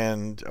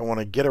 and I want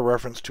to get a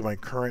reference to my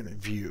current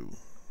view.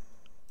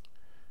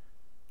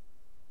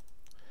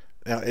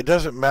 Now it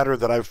doesn't matter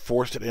that I've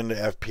forced it into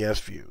FPS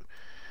view.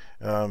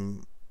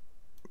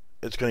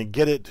 It's going to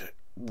get it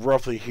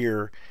roughly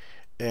here,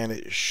 and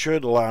it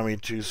should allow me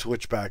to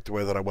switch back the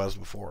way that I was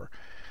before.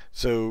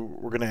 So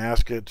we're going to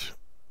ask it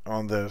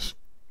on this,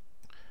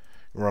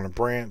 run a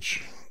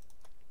branch,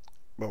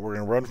 but we're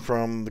going to run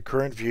from the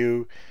current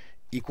view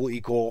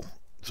equal,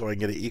 so I can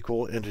get an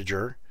equal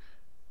integer,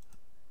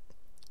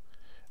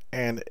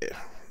 and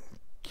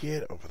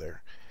get over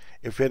there.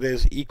 If it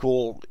is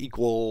equal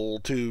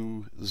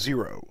to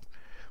 0,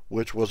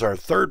 which was our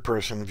third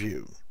person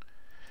view,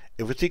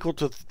 if it's equal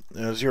to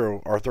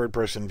 0, our third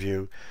person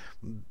view,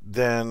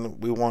 then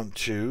we want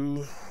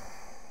to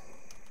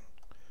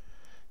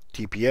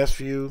TPS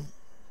view,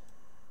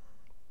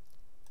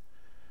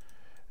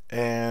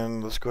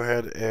 and let's go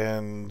ahead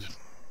and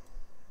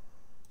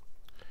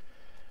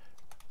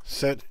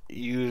set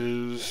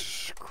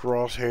use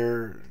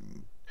crosshair.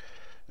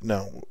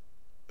 No,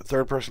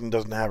 third person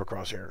doesn't have a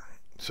crosshair,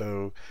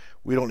 so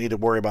we don't need to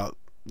worry about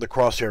the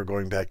crosshair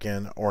going back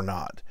in or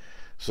not.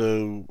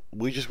 So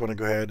we just want to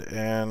go ahead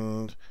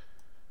and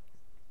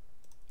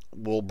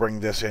we'll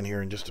bring this in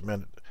here in just a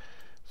minute.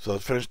 So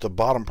let's finish the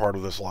bottom part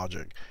of this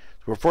logic.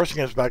 So we're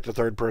forcing us back to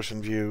third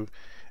person view,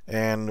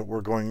 and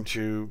we're going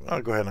to,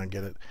 I'll go ahead and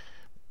get it,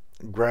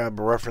 grab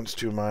a reference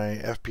to my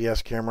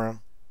FPS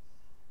camera,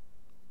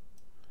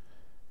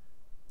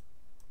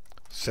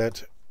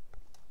 set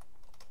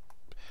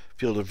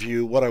field of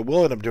view. What I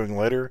will end up doing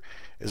later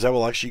is I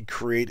will actually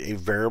create a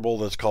variable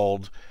that's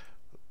called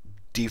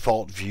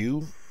default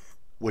view,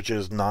 which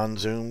is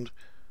non-zoomed,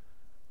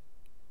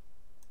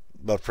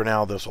 but for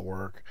now this will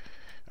work.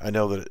 I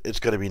know that it's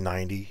going to be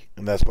 90,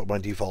 and that's what my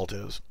default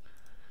is.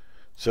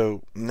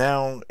 So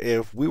now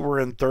if we were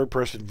in third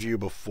person view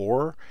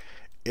before,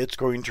 it's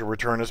going to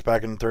return us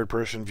back in third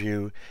person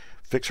view,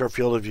 fix our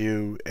field of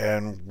view,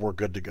 and we're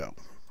good to go.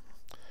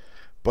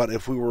 But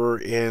if we were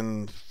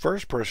in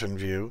first person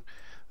view,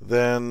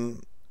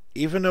 then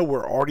even though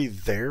we're already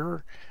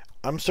there,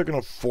 I'm still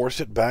going to force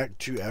it back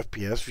to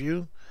FPS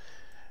view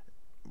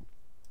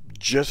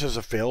just as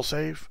a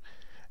failsafe.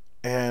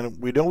 And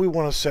we know we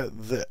want to set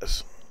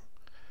this,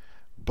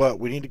 but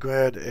we need to go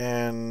ahead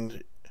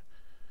and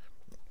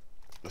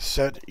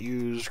set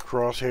use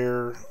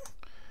crosshair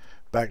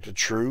back to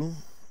true,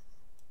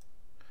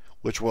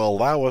 which will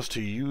allow us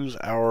to use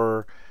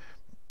our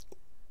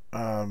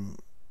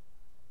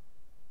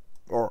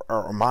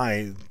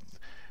my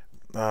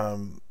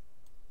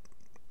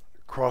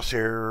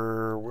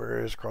crosshair.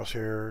 Where is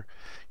crosshair?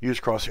 Use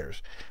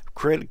crosshairs.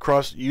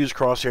 Use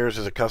crosshairs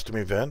as a custom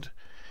event,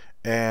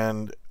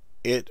 and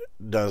it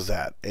does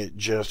that. It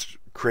just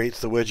creates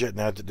the widget and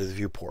adds it to the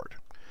viewport.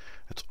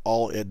 That's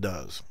all it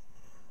does.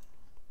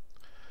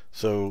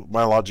 So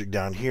my logic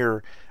down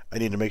here, I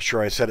need to make sure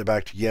I set it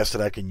back to yes,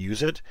 that I can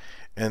use it,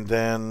 and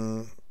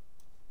then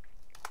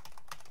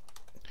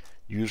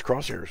use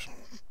crosshairs.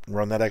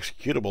 Run that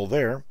executable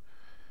there,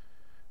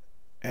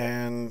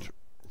 and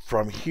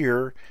from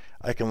here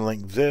I can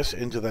link this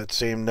into that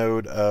same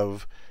node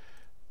of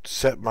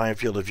set my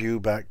field of view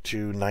back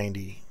to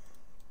 90.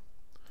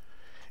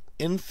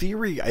 In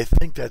theory, I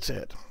think that's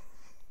it.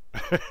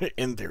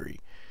 In theory.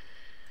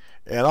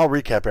 And I'll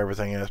recap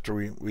everything after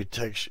we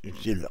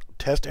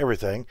test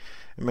everything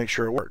and make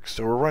sure it works.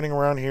 So we're running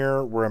around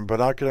here, we're in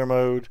binocular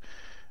mode,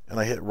 and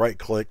I hit right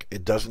click.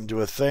 It doesn't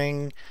do a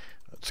thing.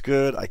 That's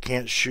good. I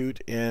can't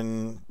shoot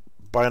in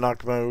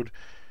binocular mode.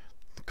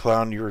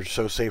 Clown, you're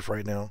so safe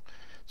right now.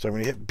 So I'm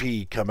going to hit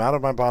B, come out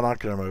of my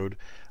binocular mode.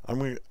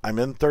 I'm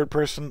in third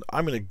person.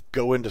 I'm going to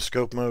go into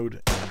scope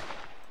mode.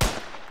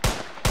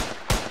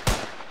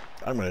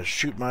 I'm going to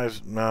shoot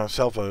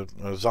myself a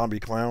zombie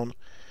clown.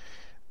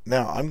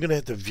 Now I'm going to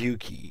hit the view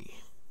key.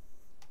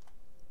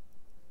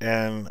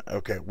 And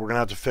okay, we're going to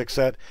have to fix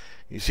that.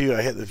 You see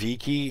I hit the V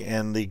key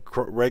and the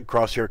red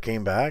crosshair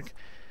came back.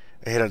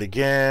 I hit it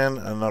again,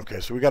 and okay,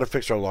 so we got to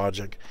fix our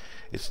logic.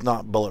 It's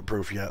not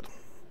bulletproof yet.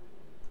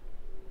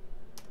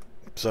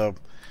 So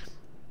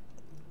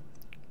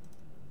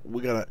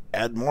we got to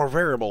add more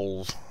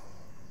variables.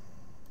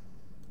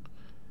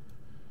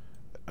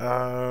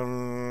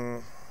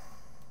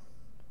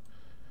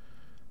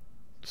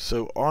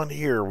 So on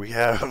here we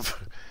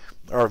have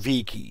our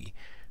V key.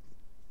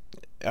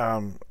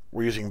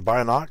 we're using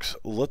binocs.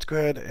 Let's go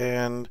ahead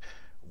and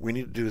we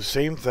need to do the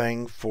same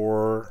thing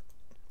for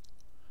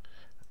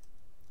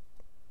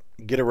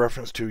get a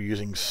reference to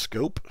using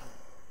scope.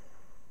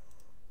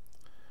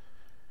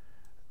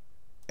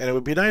 And it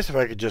would be nice if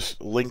I could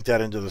just link that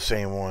into the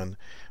same one,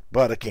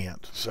 but I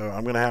can't. So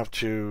I'm going to have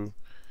to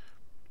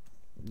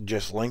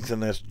just lengthen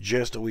this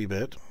just a wee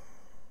bit.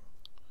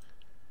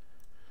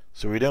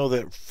 So we know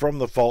that from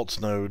the false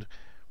node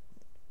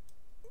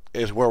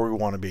is where we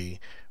want to be.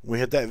 We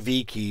hit that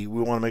V key.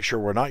 We want to make sure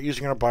we're not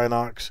using our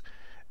binocs.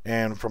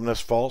 And from this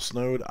false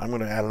node, I'm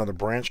going to add another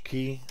branch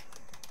key.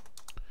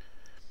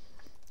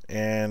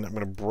 And I'm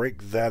going to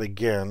break that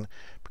again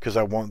because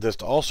I want this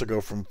to also go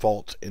from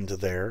false into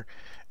there.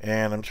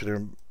 And I'm just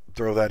going to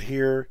throw that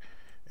here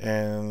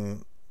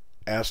and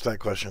ask that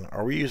question.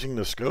 Are we using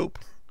the scope?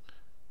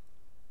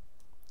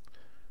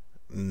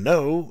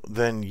 No,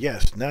 then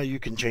yes, now you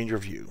can change your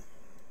view.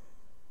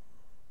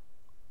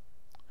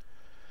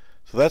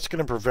 So that's going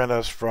to prevent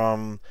us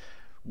from,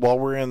 while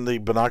we're in the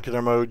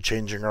binocular mode,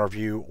 changing our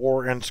view,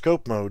 or in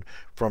scope mode,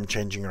 from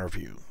changing our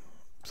view.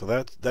 So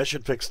that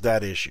should fix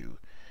that issue.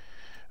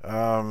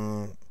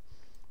 Recapping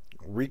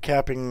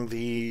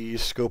the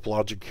scope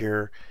logic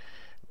here,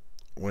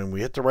 when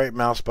we hit the right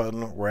mouse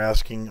button, we're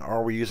asking,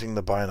 are we using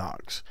the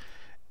binocs?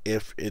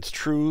 If it's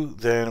true,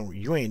 then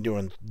you ain't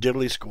doing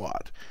diddly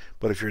squat.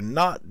 But if you're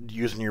not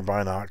using your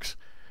binocs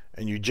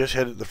and you just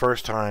hit it the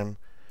first time,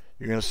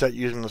 you're going to set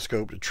using the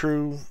scope to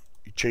true.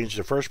 You change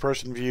the first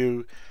person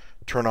view,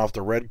 turn off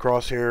the red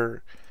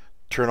crosshair,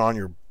 turn on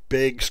your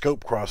big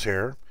scope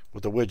crosshair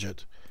with the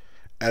widget,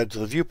 add it to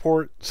the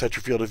viewport, set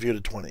your field of view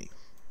to 20.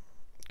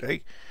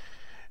 Okay.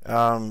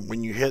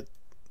 When you hit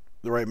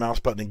the right mouse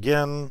button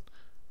again,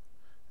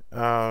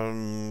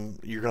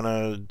 you're going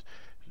to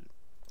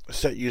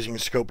set using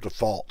scope to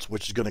false,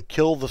 which is going to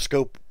kill the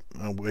scope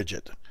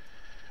widget.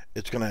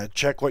 It's going to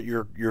check what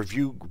your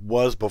view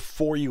was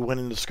before you went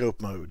into scope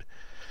mode.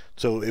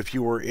 So if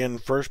you were in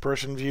first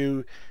person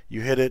view,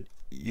 you hit it,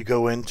 you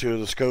go into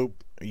the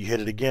scope, you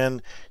hit it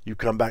again, you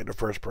come back to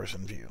first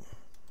person view.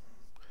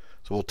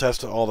 So we'll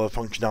test all the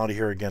functionality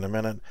here again in a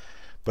minute.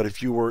 But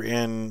if you were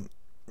in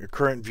your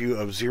current view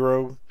of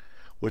 0,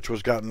 which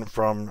was gotten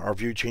from our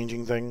view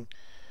changing thing,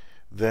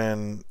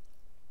 then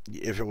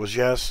if it was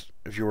yes,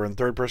 if you were in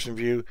third person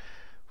view,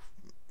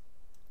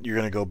 you're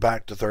going to go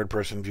back to third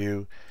person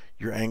view.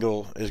 Your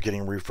angle is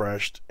getting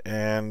refreshed.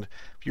 And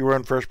if you were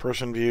in first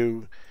person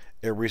view,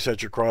 it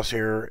resets your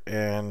crosshair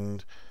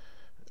and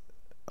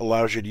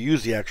allows you to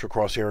use the actual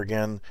crosshair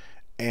again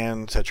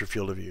and set your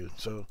field of view.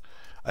 So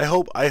I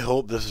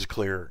hope this is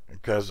clear,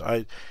 because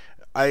I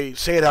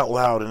say it out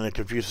loud and it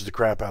confuses the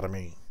crap out of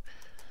me.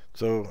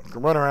 So I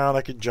can run around,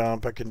 I can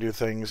jump, I can do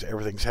things,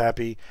 everything's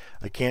happy.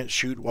 I can't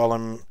shoot while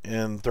I'm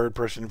in third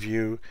person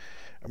view.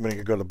 I'm going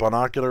to go to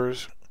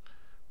binoculars, I'm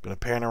going to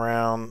pan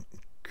around.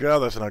 God,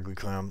 that's an ugly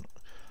clown.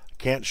 I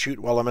can't shoot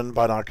while I'm in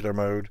binocular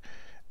mode,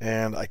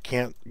 and I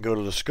can't go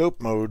to the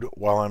scope mode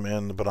while I'm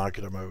in the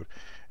binocular mode.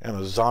 And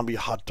a zombie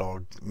hot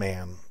dog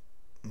man.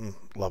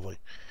 Lovely.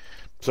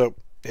 So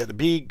hit the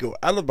B, go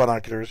out of the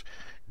binoculars,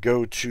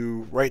 go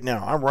to, right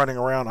now, I'm running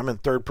around, I'm in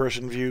third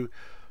person view.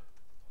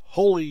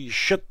 Holy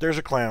shit, there's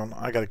a clown.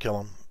 I gotta kill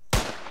him.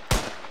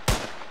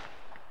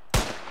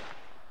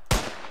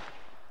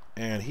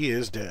 And he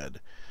is dead.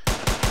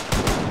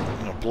 I'm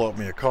gonna blow up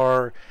me a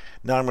car.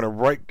 Now I'm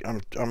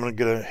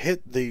gonna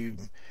hit the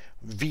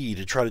V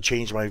to try to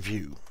change my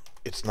view.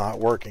 It's not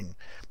working.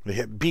 I'm gonna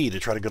hit B to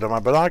try to go to my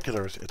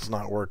binoculars. It's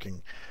not working.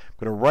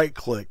 I'm gonna right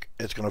click.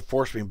 It's gonna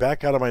force me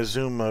back out of my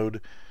zoom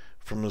mode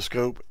from the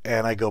scope,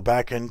 and I go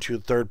back into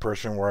third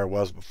person where I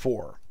was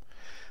before.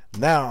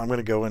 Now I'm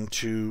gonna go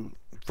into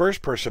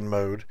first person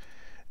mode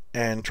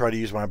and try to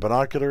use my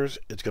binoculars.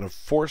 It's going to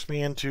force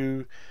me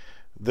into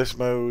this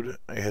mode.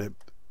 I hit it,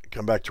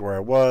 come back to where I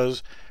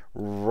was,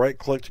 right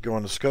click to go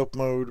into scope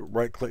mode,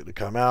 right click to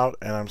come out,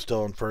 and I'm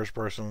still in first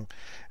person,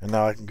 and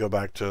now I can go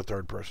back to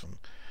third person.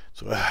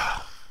 So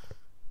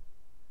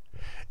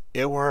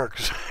it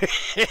works.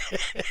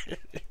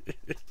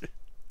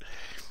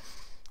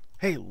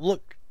 Hey,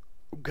 look,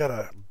 we've got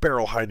a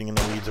barrel hiding in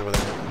the weeds over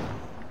there.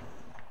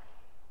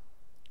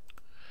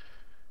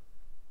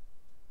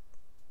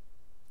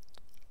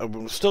 I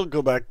will still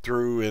go back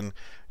through and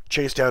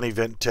chase down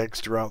event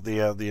ticks throughout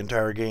the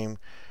entire game.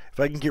 If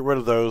I can get rid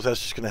of those,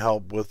 that's just going to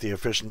help with the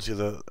efficiency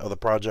of the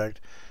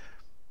project.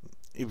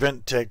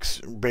 Event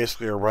ticks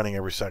basically are running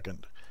every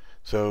second,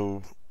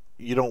 so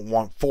you don't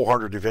want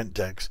 400 event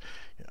ticks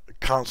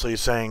constantly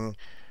saying,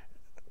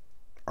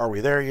 "Are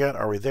we there yet?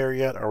 Are we there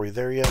yet? Are we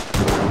there yet?"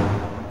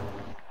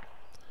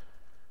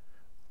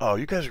 Oh,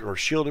 you guys were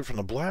shielded from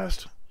the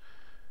blast?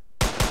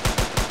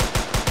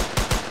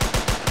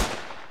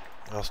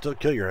 I'll still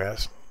kill your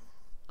ass.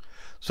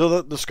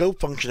 So the scope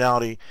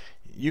functionality,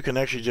 you can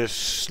actually just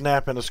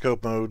snap into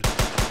scope mode,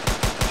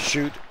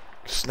 shoot,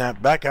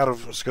 snap back out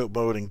of scope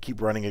mode, and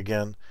keep running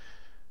again.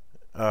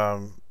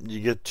 You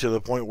get to the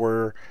point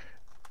where,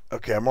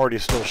 okay, I'm already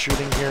still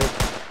shooting here,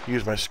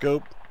 use my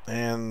scope,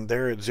 and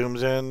there it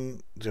zooms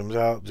in, zooms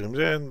out, zooms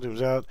in,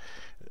 zooms out.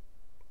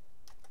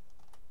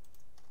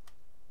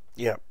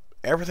 yeah,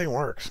 everything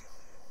works.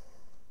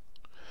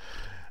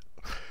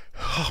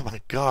 Oh my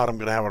god, I'm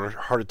gonna have a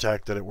heart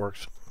attack that it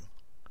works.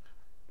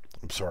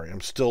 I'm sorry. I'm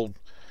still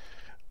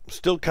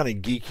kind of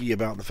geeky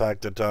about the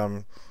fact that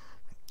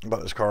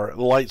about this car.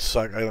 The lights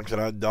suck. Like I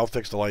said, I'll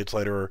fix the lights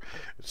later, or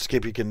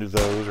Skippy can do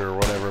those or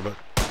whatever. But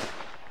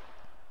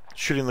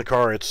shooting the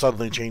car, it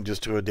suddenly changes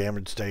to a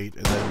damaged state,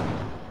 and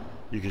then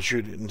you can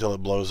shoot it until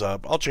it blows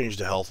up. I'll change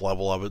the health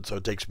level of it, so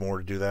it takes more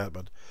to do that,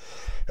 but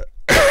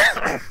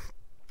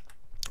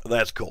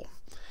that's cool.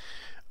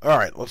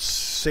 Alright, let's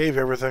save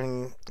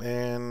everything,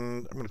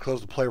 and I'm going to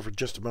close the player for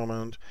just a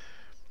moment.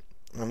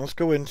 And let's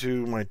go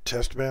into my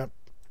test map,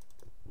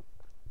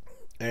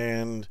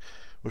 and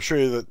we'll show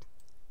you that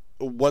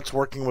what's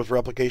working with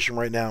replication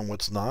right now and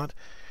what's not.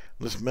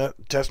 This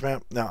test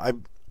map, now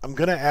I'm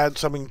going to add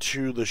something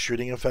to the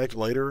shooting effect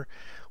later,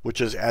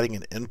 which is adding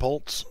an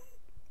impulse.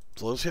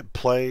 So let's hit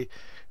play,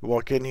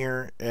 walk in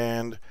here,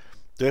 and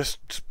this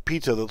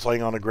pizza that's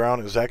laying on the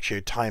ground is actually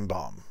a time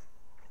bomb.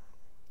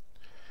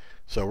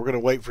 So we're going to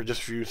wait for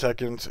just a few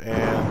seconds,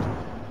 and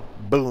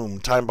boom,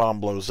 time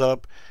bomb blows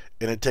up,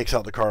 and it takes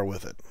out the car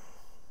with it.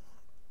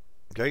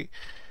 Okay,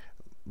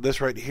 this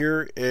right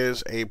here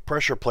is a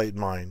pressure plate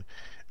mine.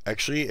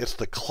 Actually, it's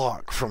the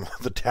clock from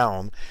the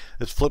town.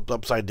 It's flipped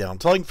upside down.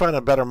 Until I can find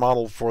a better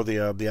model for the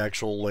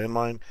actual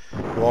landmine,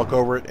 you walk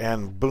over it,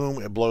 and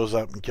boom, it blows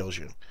up and kills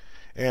you.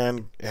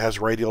 And it has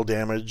radial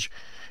damage,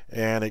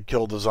 and it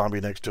killed the zombie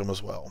next to him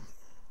as well.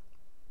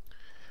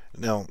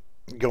 Now,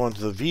 go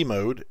into the V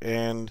mode,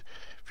 and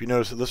if you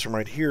notice that this one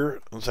right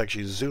here, let's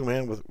actually zoom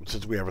in,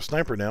 since we have a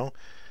sniper now.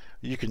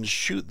 You can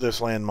shoot this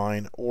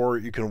landmine, or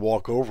you can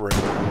walk over it.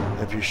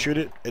 And if you shoot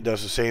it, it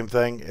does the same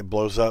thing. It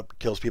blows up,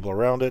 kills people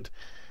around it.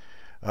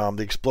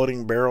 The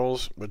exploding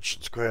barrels, which,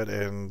 let's go ahead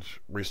and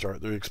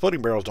restart. The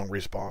exploding barrels don't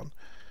respawn.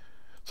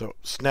 So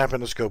snap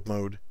into scope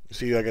mode. You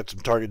see I got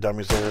some target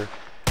dummies there.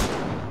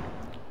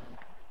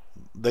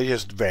 They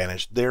just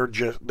vanished. They're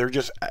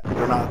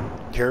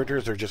not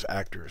characters, they're just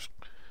actors.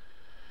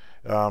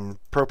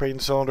 Propane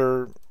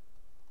cylinder,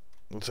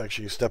 let's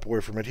actually step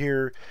away from it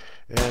here,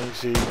 and you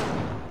see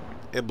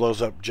it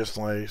blows up just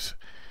nice.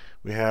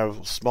 We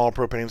have small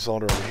propane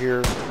cylinder over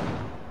here.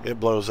 It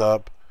blows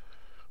up.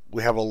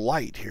 We have a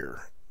light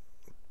here,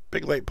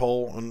 big light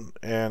pole,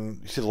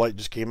 and you see the light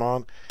just came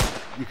on.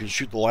 You can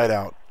shoot the light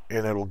out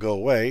and it'll go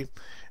away,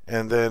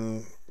 and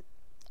then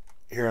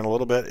here in a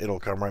little bit it'll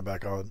come right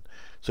back on.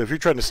 So if you're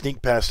trying to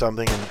sneak past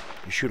something and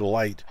you shoot a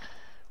light,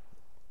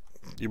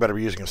 you better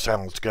be using a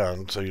silenced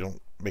gun so you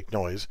don't make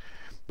noise.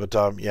 But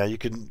yeah, you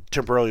can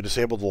temporarily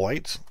disable the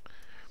lights.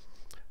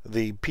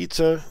 The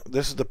pizza,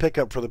 this is the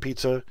pickup for the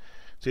pizza.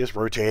 See, it's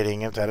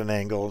rotating, it's at an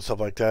angle and stuff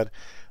like that.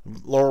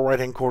 Lower right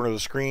hand corner of the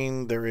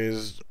screen, there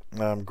is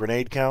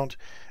grenade count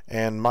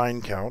and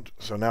mine count.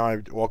 So now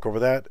I walk over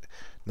that.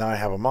 Now I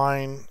have a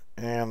mine,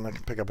 and I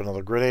can pick up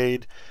another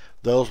grenade.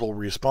 Those will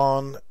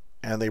respawn,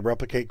 and they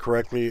replicate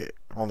correctly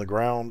on the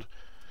ground.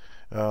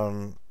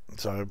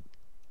 So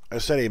I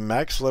set a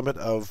max limit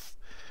of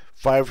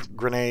 5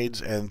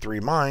 grenades and 3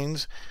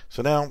 mines.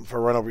 So now if I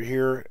run over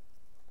here,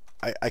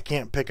 I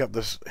can't pick up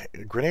this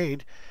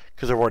grenade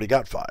because I've already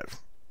got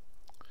 5.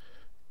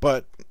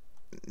 But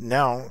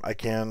now I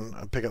can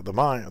pick up the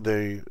mine,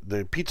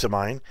 the pizza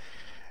mine.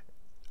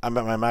 I'm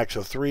at my max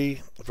of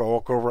 3. If I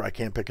walk over, I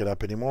can't pick it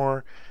up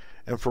anymore.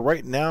 And for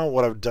right now,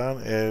 what I've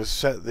done is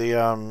set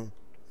the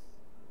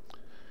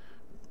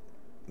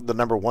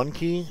number 1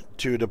 key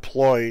to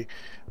deploy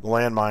the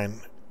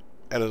landmine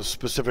at a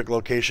specific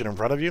location in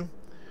front of you.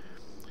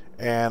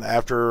 And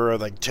after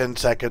like 10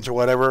 seconds or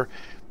whatever,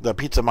 the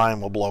pizza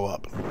mine will blow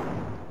up.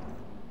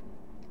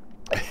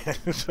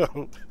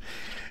 So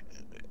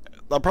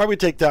I'll probably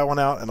take that one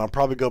out, and I'll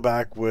probably go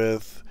back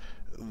with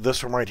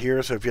this one right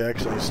here. So if you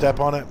accidentally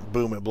step on it,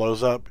 boom, it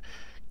blows up,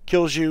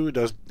 kills you,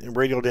 does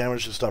radial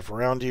damage to stuff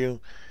around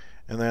you,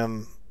 and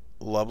then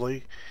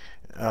lovely.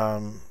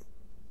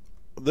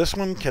 This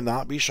one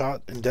cannot be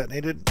shot and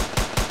detonated,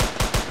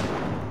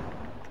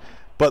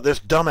 but this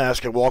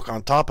dumbass can walk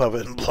on top of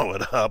it and blow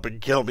it up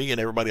and kill me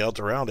and everybody else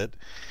around it.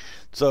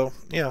 So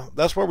yeah,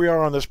 that's where we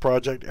are on this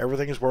project.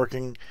 Everything is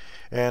working,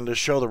 and to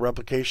show the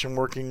replication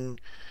working,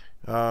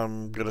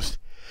 I'm gonna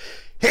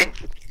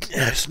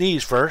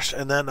sneeze first,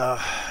 and then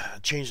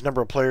change the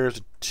number of players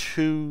to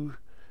 2.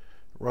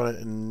 Run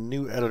it in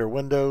new editor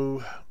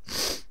window.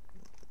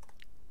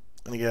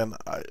 And again,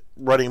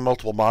 running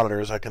multiple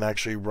monitors, I can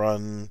actually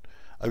run.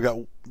 I've got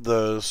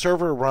the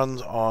server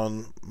runs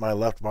on my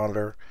left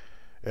monitor,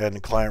 and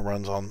the client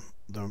runs on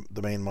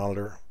the main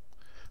monitor.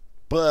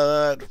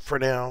 But for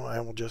now,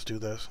 I will just do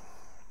this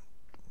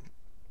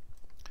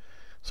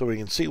so we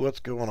can see what's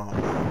going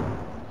on.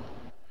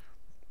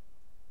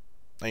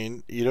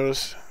 And you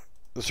notice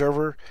the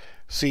server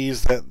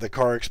sees that the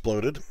car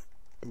exploded,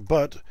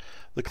 but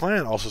the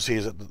client also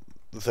sees that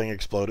the thing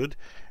exploded,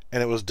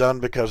 and it was done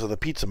because of the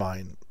pizza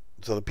mine.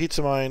 So the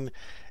pizza mine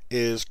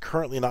is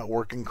currently not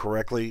working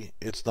correctly.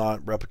 It's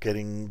not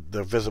replicating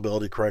the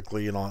visibility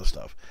correctly and all that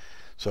stuff.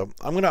 So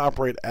I'm going to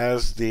operate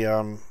as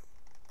the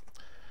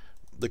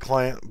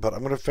client, but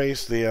I'm going to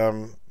face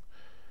the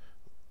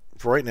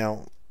for right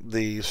now,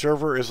 the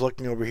server is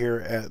looking over here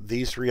at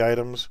these 3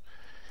 items.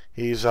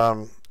 He's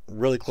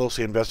really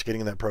closely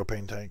investigating that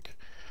propane tank.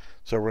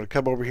 So we're going to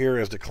come over here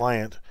as the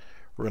client.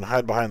 We're going to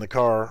hide behind the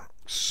car.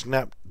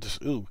 Snap.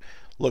 Ooh,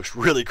 looks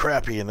really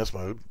crappy in this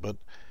mode, but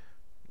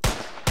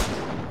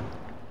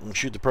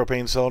shoot the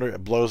propane cylinder.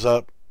 It blows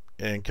up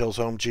and kills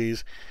home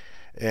cheese.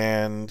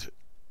 And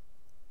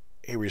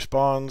he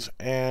respawns.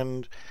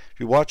 And if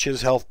you watch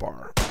his health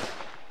bar,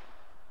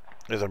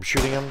 as I'm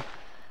shooting him,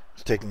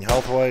 it's taking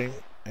health away.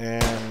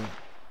 And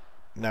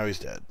now he's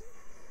dead.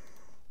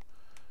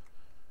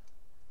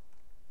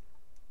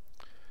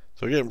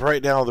 So again,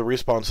 right now the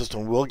respawn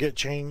system will get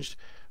changed,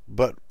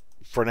 but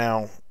for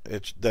now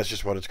that's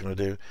just what it's going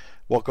to do.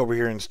 Walk over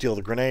here and steal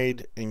the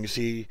grenade, and you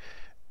see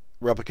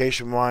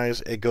replication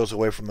wise it goes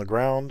away from the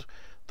ground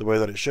the way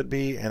that it should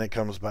be, and it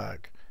comes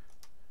back.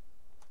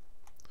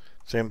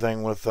 Same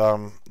thing with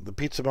the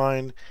pizza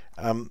mine,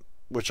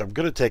 which I'm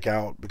going to take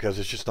out because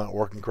it's just not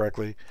working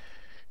correctly.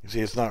 You see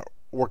it's not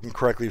working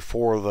correctly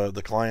for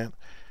the client.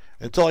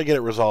 Until I get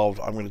it resolved,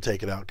 I'm going to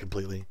take it out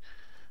completely.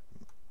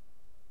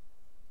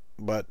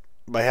 But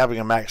by having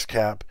a max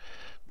cap,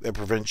 it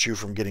prevents you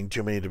from getting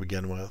too many to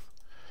begin with.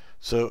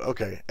 So,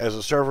 okay, as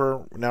a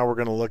server, now we're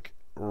going to look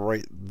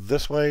right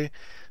this way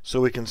so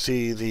we can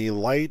see the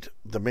light,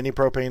 the mini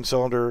propane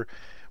cylinder,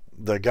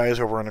 the guys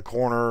over in the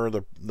corner,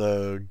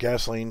 the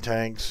gasoline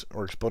tanks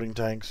or exploding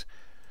tanks,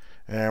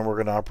 and we're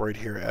going to operate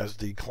here as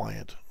the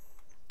client.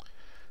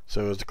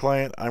 So as the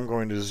client, I'm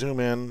going to zoom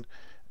in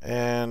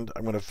and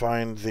I'm going to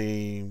find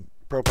the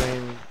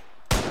propane.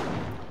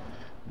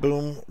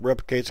 Boom,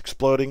 replicates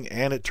exploding,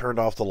 and it turned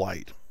off the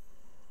light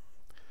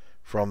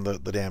from the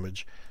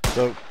damage.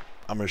 So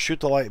I'm going to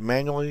shoot the light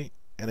manually,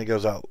 and it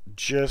goes out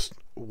just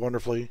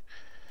wonderfully.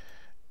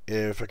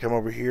 If I come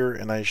over here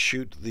and I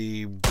shoot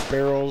the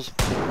barrels,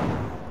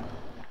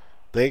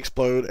 they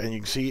explode, and you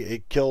can see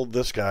it killed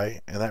this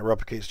guy, and that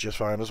replicates just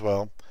fine as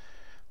well.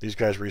 These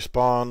guys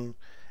respawn.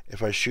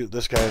 If I shoot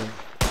this guy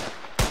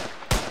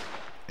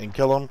and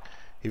kill him,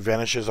 he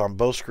vanishes on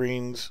both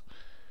screens.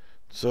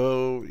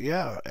 So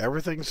yeah,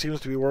 everything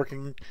seems to be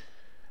working.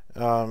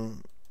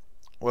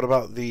 What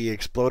about the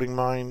exploding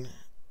mine?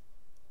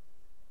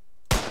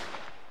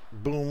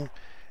 Boom,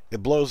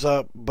 it blows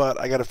up, but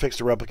I got to fix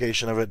the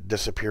replication of it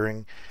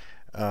disappearing.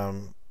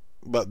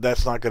 But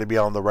that's not going to be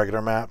on the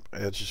regular map.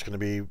 It's just going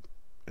to be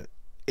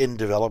in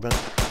development.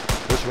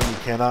 This one you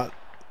cannot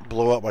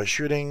blow up by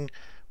shooting,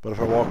 but if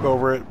I walk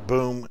over it,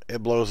 boom,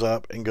 it blows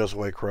up and goes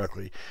away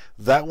correctly.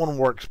 That one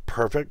works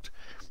perfect.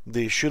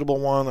 The shootable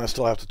one, I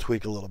still have to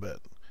tweak a little bit.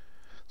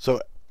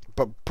 So,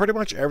 but pretty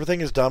much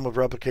everything is done with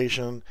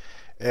replication,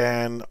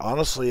 and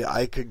honestly,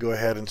 I could go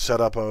ahead and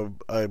set up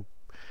and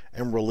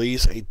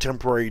release a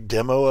temporary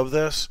demo of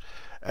this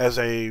as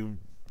a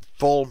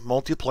full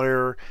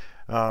multiplayer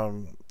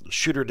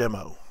shooter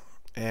demo.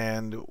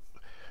 And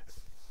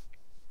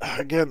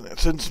again,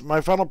 since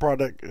my final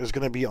product is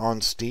going to be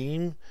on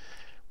Steam,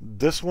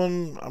 this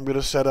one I'm going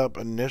to set up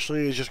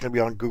initially is just going to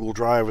be on Google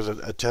Drive as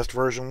a test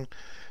version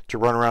to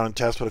run around and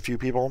test with a few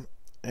people.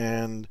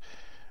 And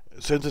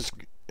since it's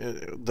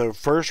the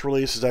first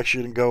release is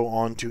actually going to go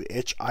on to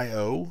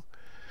itch.io,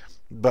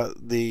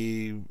 but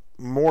the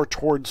more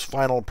towards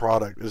final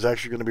product is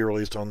actually going to be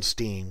released on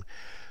Steam.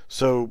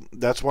 So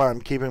that's why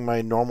I'm keeping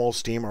my normal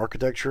Steam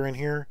architecture in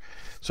here.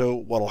 So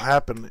what'll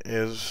happen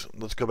is,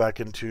 let's go back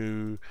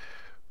into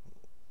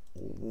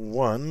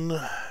one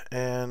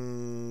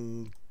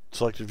and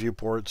selected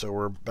viewport, so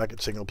we're back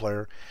at single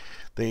player.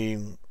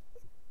 The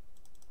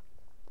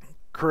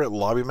current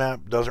lobby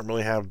map doesn't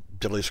really have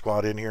Diddly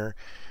Squad in here,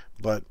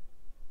 but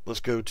let's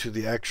go to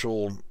the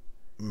actual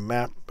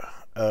map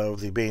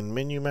of the main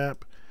menu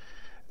map.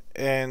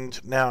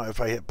 And now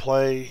if I hit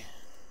play,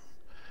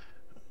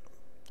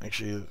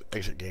 actually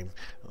exit game,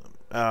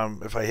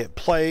 if I hit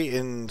play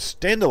in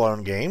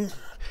standalone game,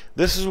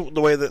 this is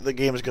the way that the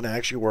game is going to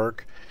actually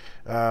work.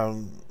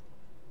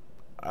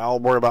 I'll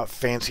worry about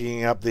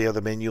fancying up the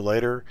other menu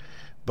later,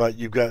 but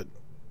you've got,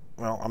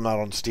 well, I'm not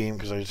on Steam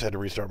because I just had to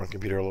restart my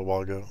computer a little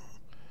while ago.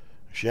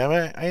 Actually,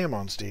 I am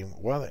on Steam.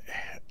 Well,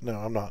 no,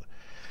 I'm not.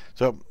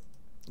 So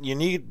you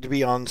need to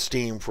be on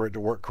Steam for it to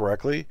work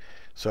correctly.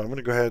 So I'm going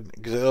to go ahead,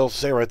 because it'll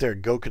say right there,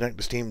 go connect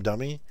to Steam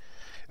dummy.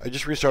 I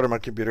just restarted my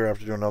computer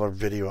after doing another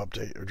video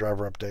update or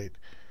driver update.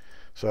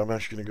 So I'm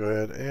actually going to go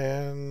ahead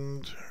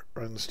and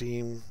run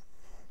Steam,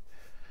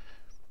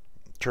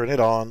 turn it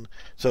on.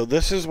 So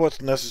this is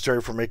what's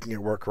necessary for making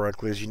it work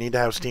correctly, is you need to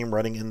have Steam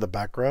running in the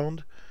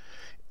background.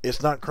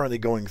 It's not currently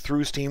going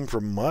through Steam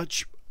for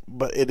much,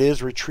 but it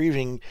is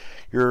retrieving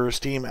your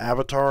Steam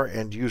avatar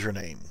and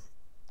username.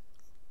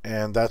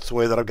 And that's the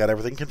way that I've got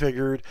everything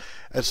configured.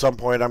 At some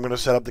point I'm going to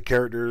set up the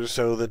characters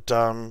so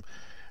that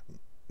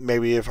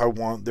maybe if I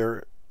want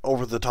their,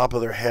 over the top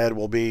of their head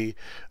will be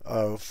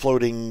a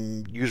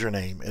floating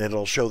username, and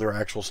it'll show their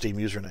actual Steam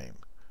username.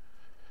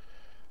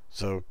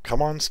 So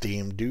come on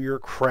Steam, do your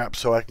crap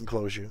so I can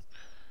close you.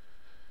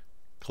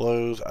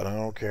 Close, I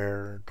don't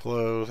care.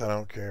 Close, I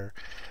don't care.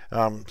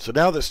 So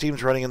now that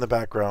Steam's running in the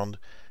background,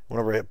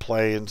 whenever I hit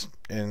play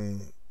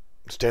and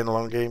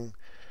standalone game,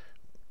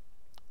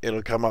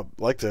 it'll come up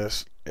like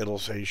this. It'll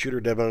say shooter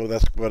demo.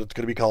 That's what it's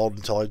going to be called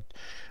until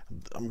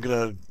I'm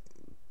going to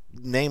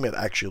name it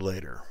actually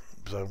later.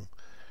 So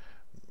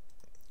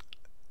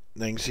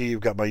then you can see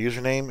you've got my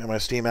username and my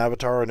Steam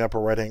avatar in the upper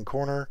right hand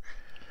corner.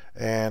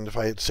 And if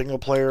I hit single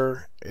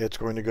player, it's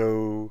going to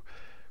go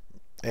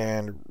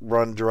and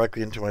run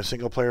directly into my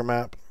single player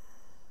map.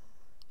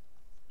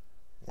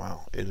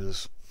 Wow, it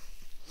is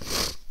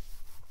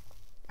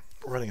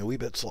running a wee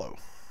bit slow.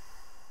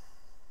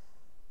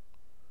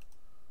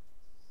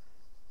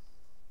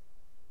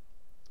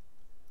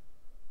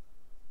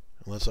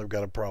 Unless I've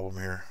got a problem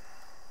here.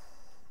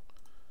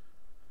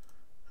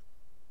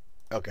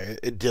 Okay,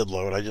 it did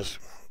load. I just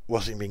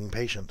wasn't being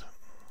patient.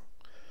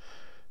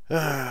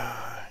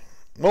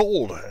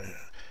 Old. I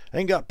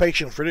ain't got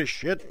patience for this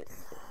shit.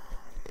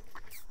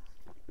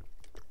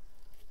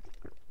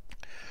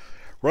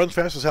 Runs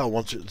fast as hell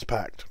once it's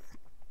packed.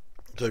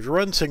 So if you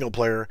run single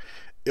player,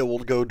 it will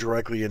go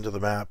directly into the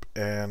map,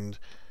 and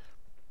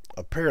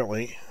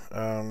apparently,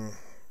 I've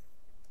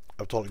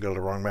told it to go to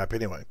the wrong map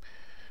anyway.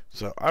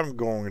 So I'm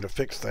going to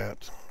fix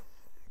that.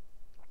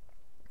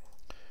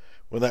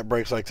 When that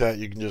breaks like that,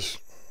 you can just,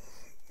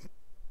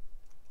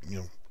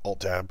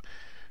 Alt-Tab,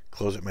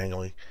 close it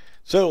manually.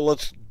 So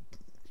let's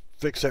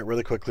fix that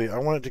really quickly. I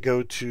want it to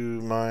go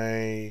to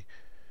my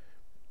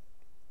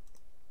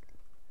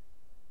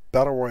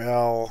Battle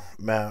Royale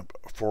map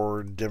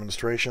for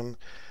demonstration,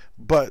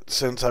 but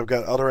since I've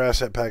got other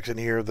asset packs in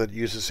here that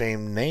use the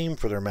same name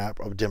for their map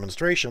of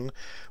demonstration,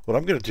 what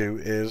I'm going to do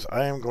is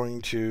I am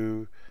going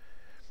to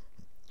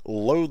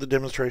load the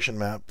demonstration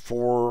map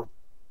for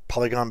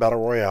Polygon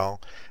Battle Royale,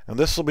 and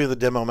this will be the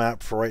demo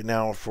map for right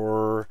now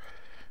for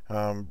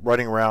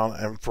running around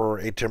and for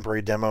a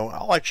temporary demo.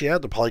 I'll actually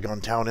add the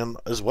Polygon Town in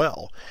as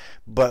well,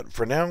 but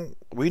for now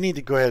we need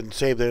to go ahead and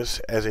save this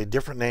as a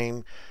different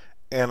name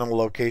and a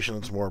location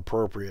that's more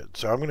appropriate.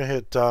 So I'm going to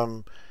hit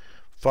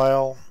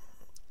File,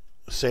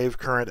 Save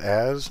Current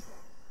As,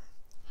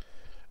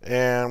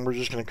 and we're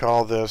just going to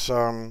call this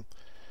BR_map.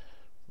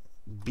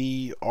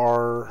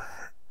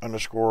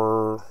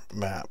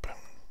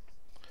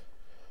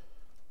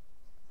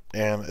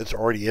 And it's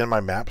already in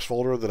my maps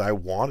folder that I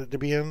want it to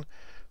be in.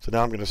 So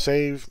now I'm going to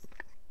save.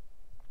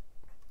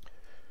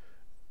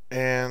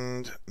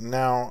 And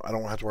now I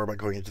don't have to worry about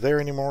going into there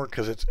anymore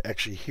because it's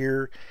actually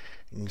here.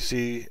 You can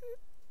see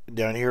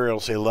down here it'll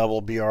say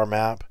level BR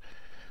map.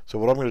 So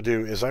what I'm going to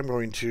do is I'm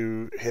going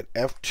to hit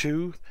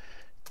F2,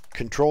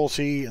 Control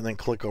C, and then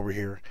click over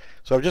here.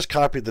 So I've just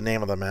copied the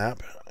name of the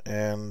map,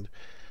 and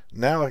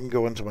now I can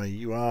go into my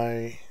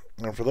UI.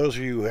 And for those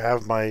of you who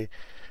have my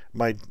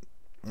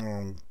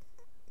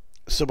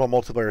simple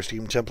multiplayer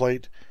Steam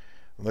template,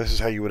 this is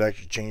how you would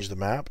actually change the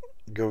map.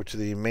 Go to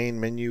the main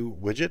menu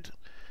widget,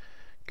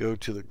 go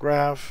to the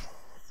graph,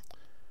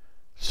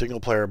 single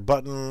player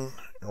button,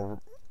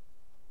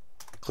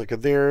 click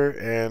it there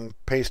and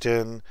paste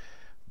in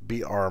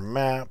BR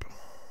map.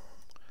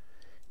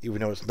 Even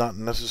though it's not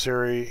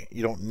necessary,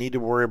 you don't need to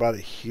worry about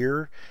it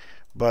here,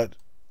 but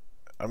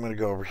I'm going to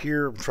go over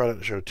here and try not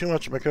to show too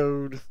much of my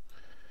code.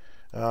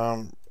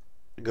 Go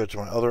to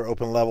my other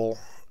open level,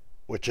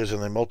 which is in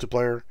the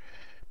multiplayer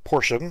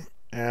portion,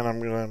 and I'm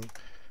going to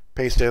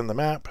paste in the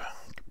map,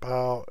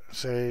 compile,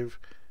 save.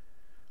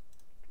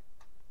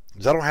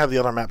 Because I don't have the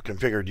other map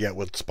configured yet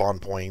with spawn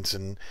points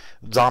and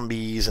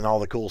zombies and all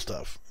the cool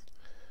stuff.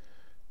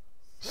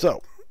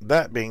 So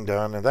that being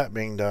done and that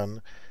being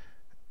done,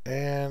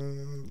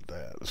 and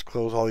let's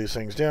close all these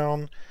things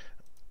down.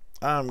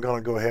 I'm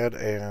going to go ahead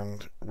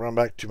and run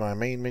back to my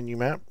main menu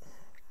map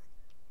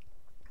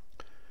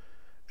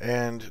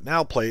and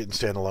now play it in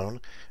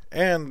standalone.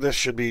 And this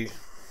should be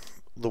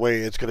the way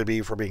it's going to be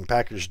for being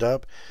packaged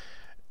up,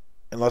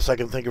 unless I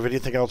can think of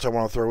anything else I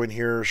want to throw in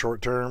here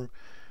short term.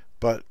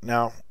 But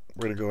now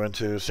we're going to go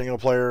into single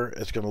player.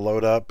 It's going to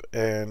load up,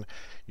 and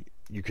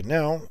you can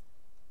now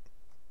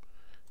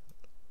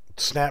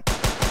snap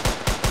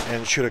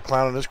and shoot a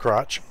clown in his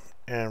crotch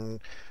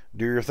and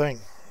do your thing.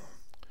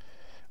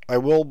 I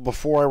will,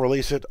 before I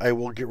release it, I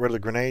will get rid of the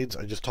grenades.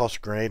 I just tossed a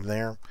grenade in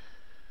there.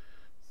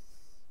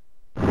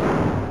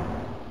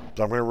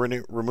 So I'm going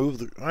to remove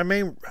the, I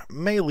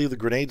may leave the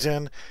grenades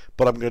in,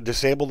 but I'm going to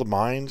disable the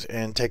mines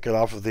and take it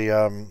off of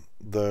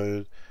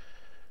the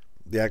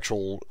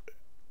actual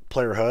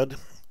player HUD.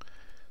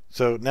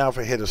 So now if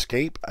I hit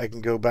escape, I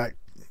can go back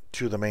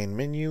to the main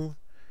menu,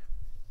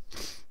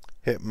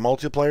 hit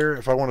multiplayer.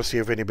 If I want to see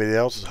if anybody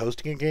else is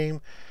hosting a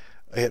game,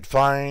 I hit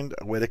find,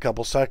 wait a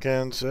couple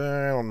seconds,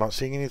 I'm not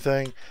seeing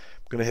anything. I'm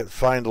going to hit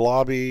find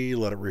lobby,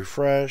 let it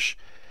refresh,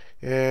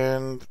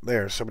 and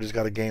there, somebody's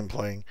got a game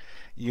playing.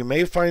 You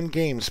may find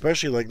games,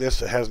 especially like this,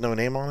 that has no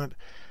name on it,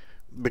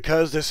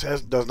 because this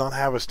does not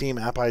have a Steam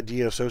app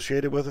ID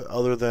associated with it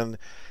other than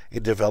a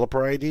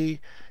developer ID.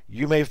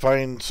 You may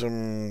find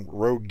some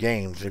rogue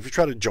games. If you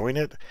try to join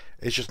it,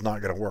 it's just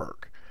not going to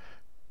work.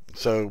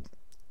 So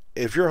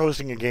if you're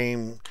hosting a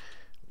game,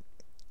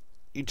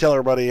 you tell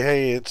everybody,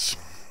 hey, it's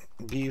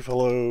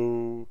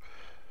Beefalo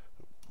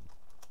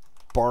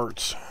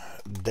Bart's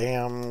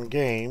damn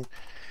game.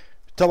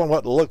 tell them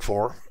what to look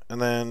for,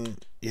 and then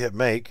you hit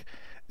make.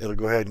 It'll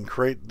go ahead and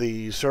create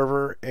the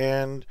server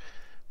and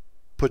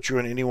put you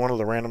in any one of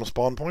the random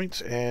spawn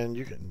points, and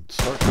you can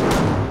start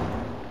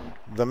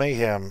the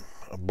mayhem,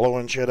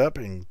 blowing shit up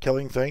and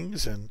killing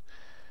things and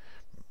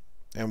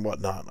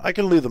whatnot. I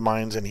can leave the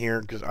mines in here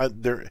because I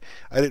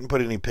didn't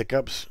put any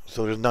pickups,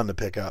 so there's none to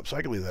pick up, so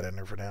I can leave that in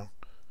there for now.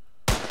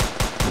 So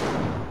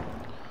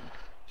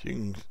you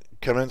can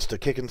commence to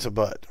kicking some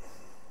butt.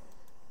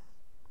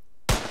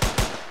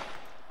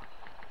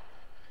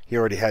 He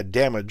already had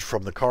damage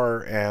from the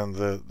car and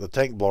the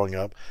tank blowing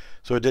up,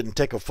 so it didn't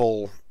take a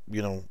full,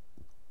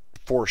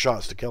 4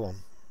 shots to kill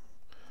him.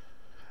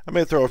 I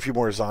may throw a few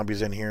more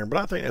zombies in here, but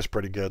I think that's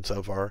pretty good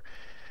so far.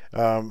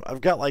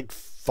 I've got like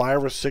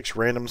 5 or 6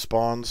 random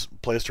spawns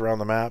placed around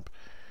the map.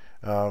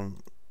 I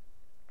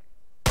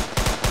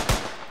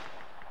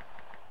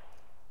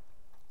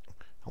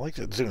like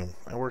that zoom.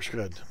 That works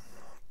good.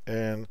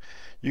 And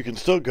you can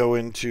still go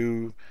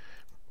into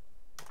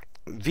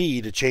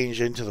V to change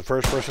into the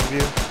first person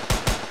view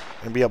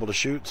and be able to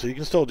shoot. So you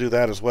can still do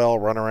that as well,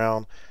 run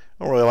around.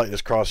 I don't really like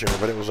this crosshair,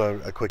 but it was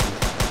a quickie.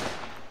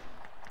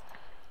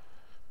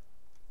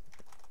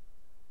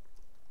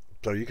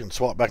 So you can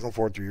swap back and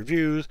forth through your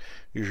views,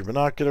 use your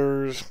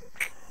binoculars,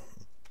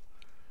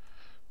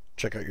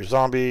 check out your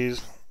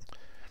zombies.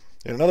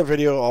 In another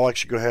video, I'll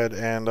actually go ahead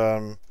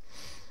and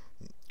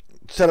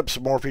set up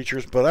some more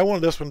features, but I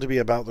wanted this one to be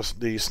about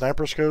the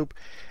sniper scope,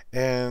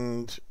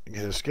 and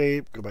hit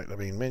escape, go back to the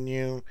main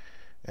menu,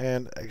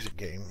 and exit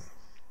game.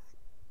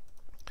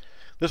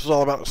 This is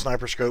all about the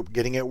sniper scope,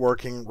 getting it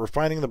working,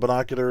 refining the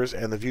binoculars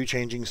and the view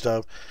changing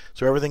stuff,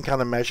 so everything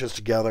kind of meshes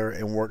together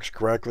and works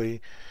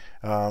correctly.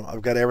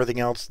 I've got everything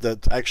else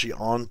that's actually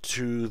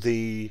onto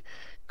the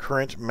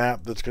current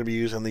map that's going to be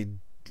used in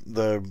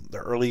the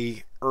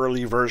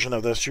early version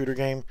of this shooter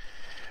game.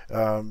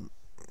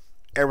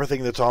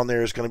 Everything that's on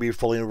there is going to be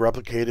fully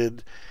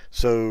replicated,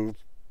 so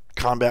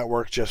combat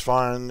works just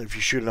fine. If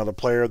you shoot another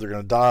player, they're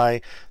going to die,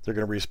 they're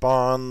going to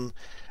respawn.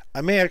 I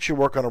may actually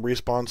work on a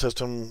respawn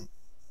system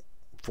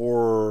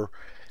for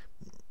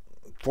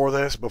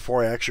this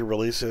before I actually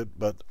release it,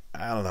 but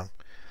I don't know.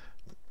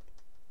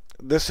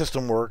 This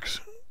system works.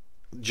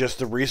 Just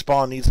the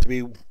respawn needs to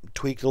be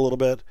tweaked a little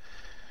bit.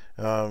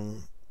 But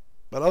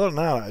other than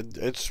that,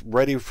 it's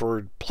ready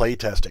for play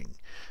testing.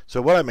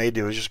 So what I may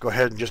do is just go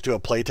ahead and just do a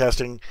play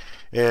testing,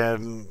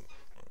 and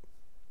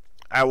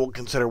I will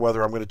consider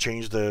whether I'm going to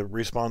change the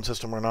respawn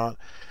system or not.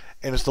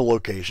 And it's the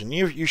location.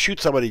 You shoot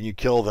somebody and you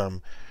kill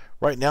them.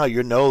 Right now,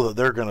 you know that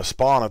they're going to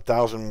spawn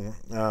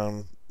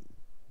 1,000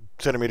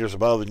 centimeters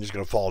above and just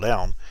going to fall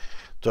down.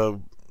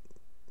 So,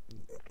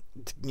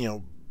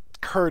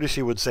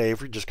 courtesy would say,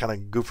 if you're just kind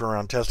of goofing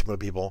around testing with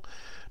people,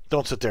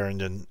 don't sit there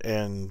and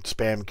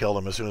spam kill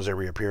them as soon as they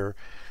reappear.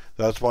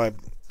 That's why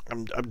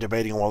I'm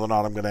debating whether or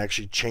not I'm going to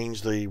actually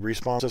change the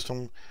respawn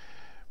system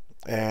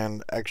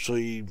and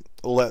actually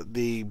let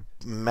the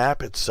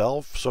map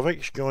itself. So if I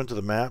go into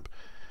the map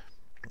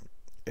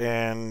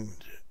and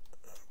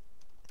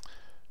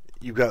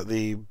you've got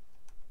the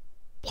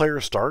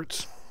player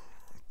starts,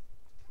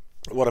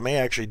 what I may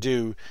actually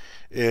do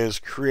is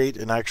create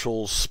an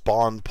actual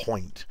spawn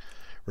point.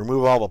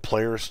 Remove all the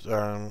players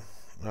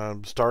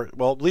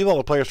leave all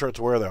the player starts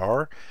where they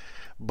are,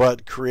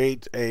 but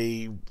create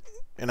an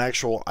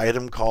actual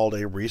item called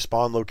a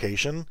respawn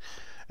location.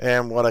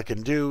 And what I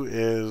can do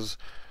is,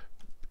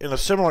 in a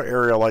similar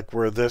area like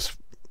where this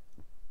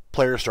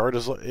player start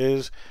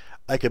is,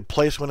 I could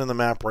place one in the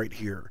map right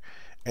here,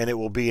 and it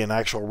will be an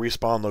actual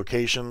respawn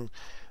location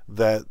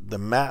that the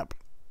map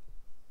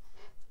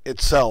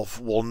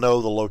itself will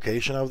know the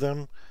location of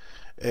them,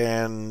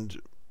 and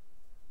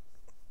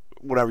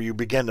whenever you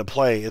begin to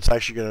play, it's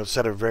actually going to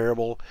set a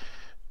variable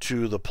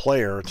to the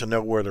player to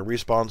know where the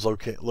respawn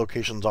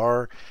locations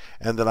are,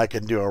 and then I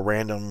can do a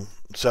random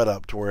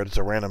setup to where it's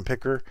a random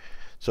picker.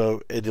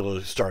 So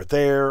it'll start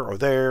there, or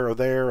there, or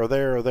there, or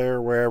there, or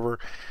there, wherever.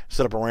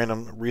 Set up a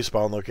random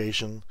respawn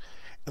location.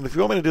 And if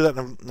you want me to do that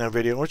in a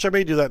video, which I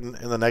may do that in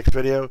the next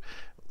video,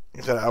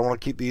 I said I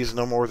want to keep these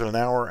no more than an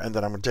hour, and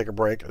then I'm going to take a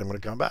break, and I'm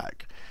going to come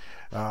back.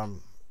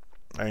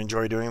 I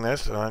enjoy doing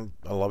this, and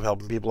I love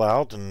helping people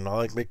out, and I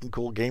like making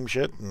cool game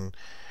shit, and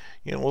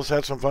let's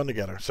have some fun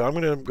together. So I'm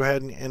going to go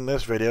ahead and end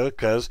this video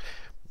because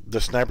the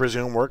sniper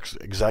zoom works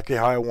exactly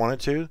how I want it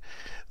to.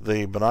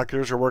 The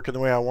binoculars are working the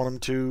way I want them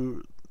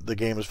to. The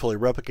game is fully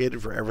replicated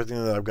for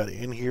everything that I've got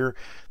in here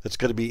that's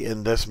going to be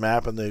in this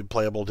map in the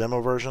playable demo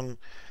version.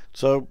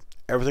 So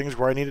everything's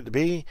where I need it to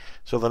be.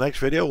 So the next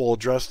video will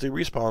address the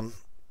respawn,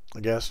 I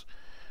guess.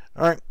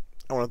 Alright,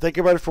 I want to thank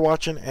everybody for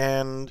watching,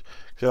 and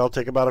so I'll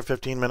take about a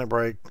 15-minute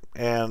break,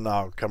 and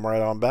I'll come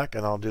right on back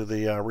and I'll do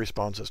the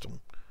respawn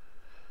system.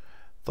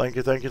 Thank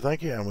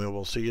you, and we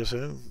will see you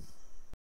soon.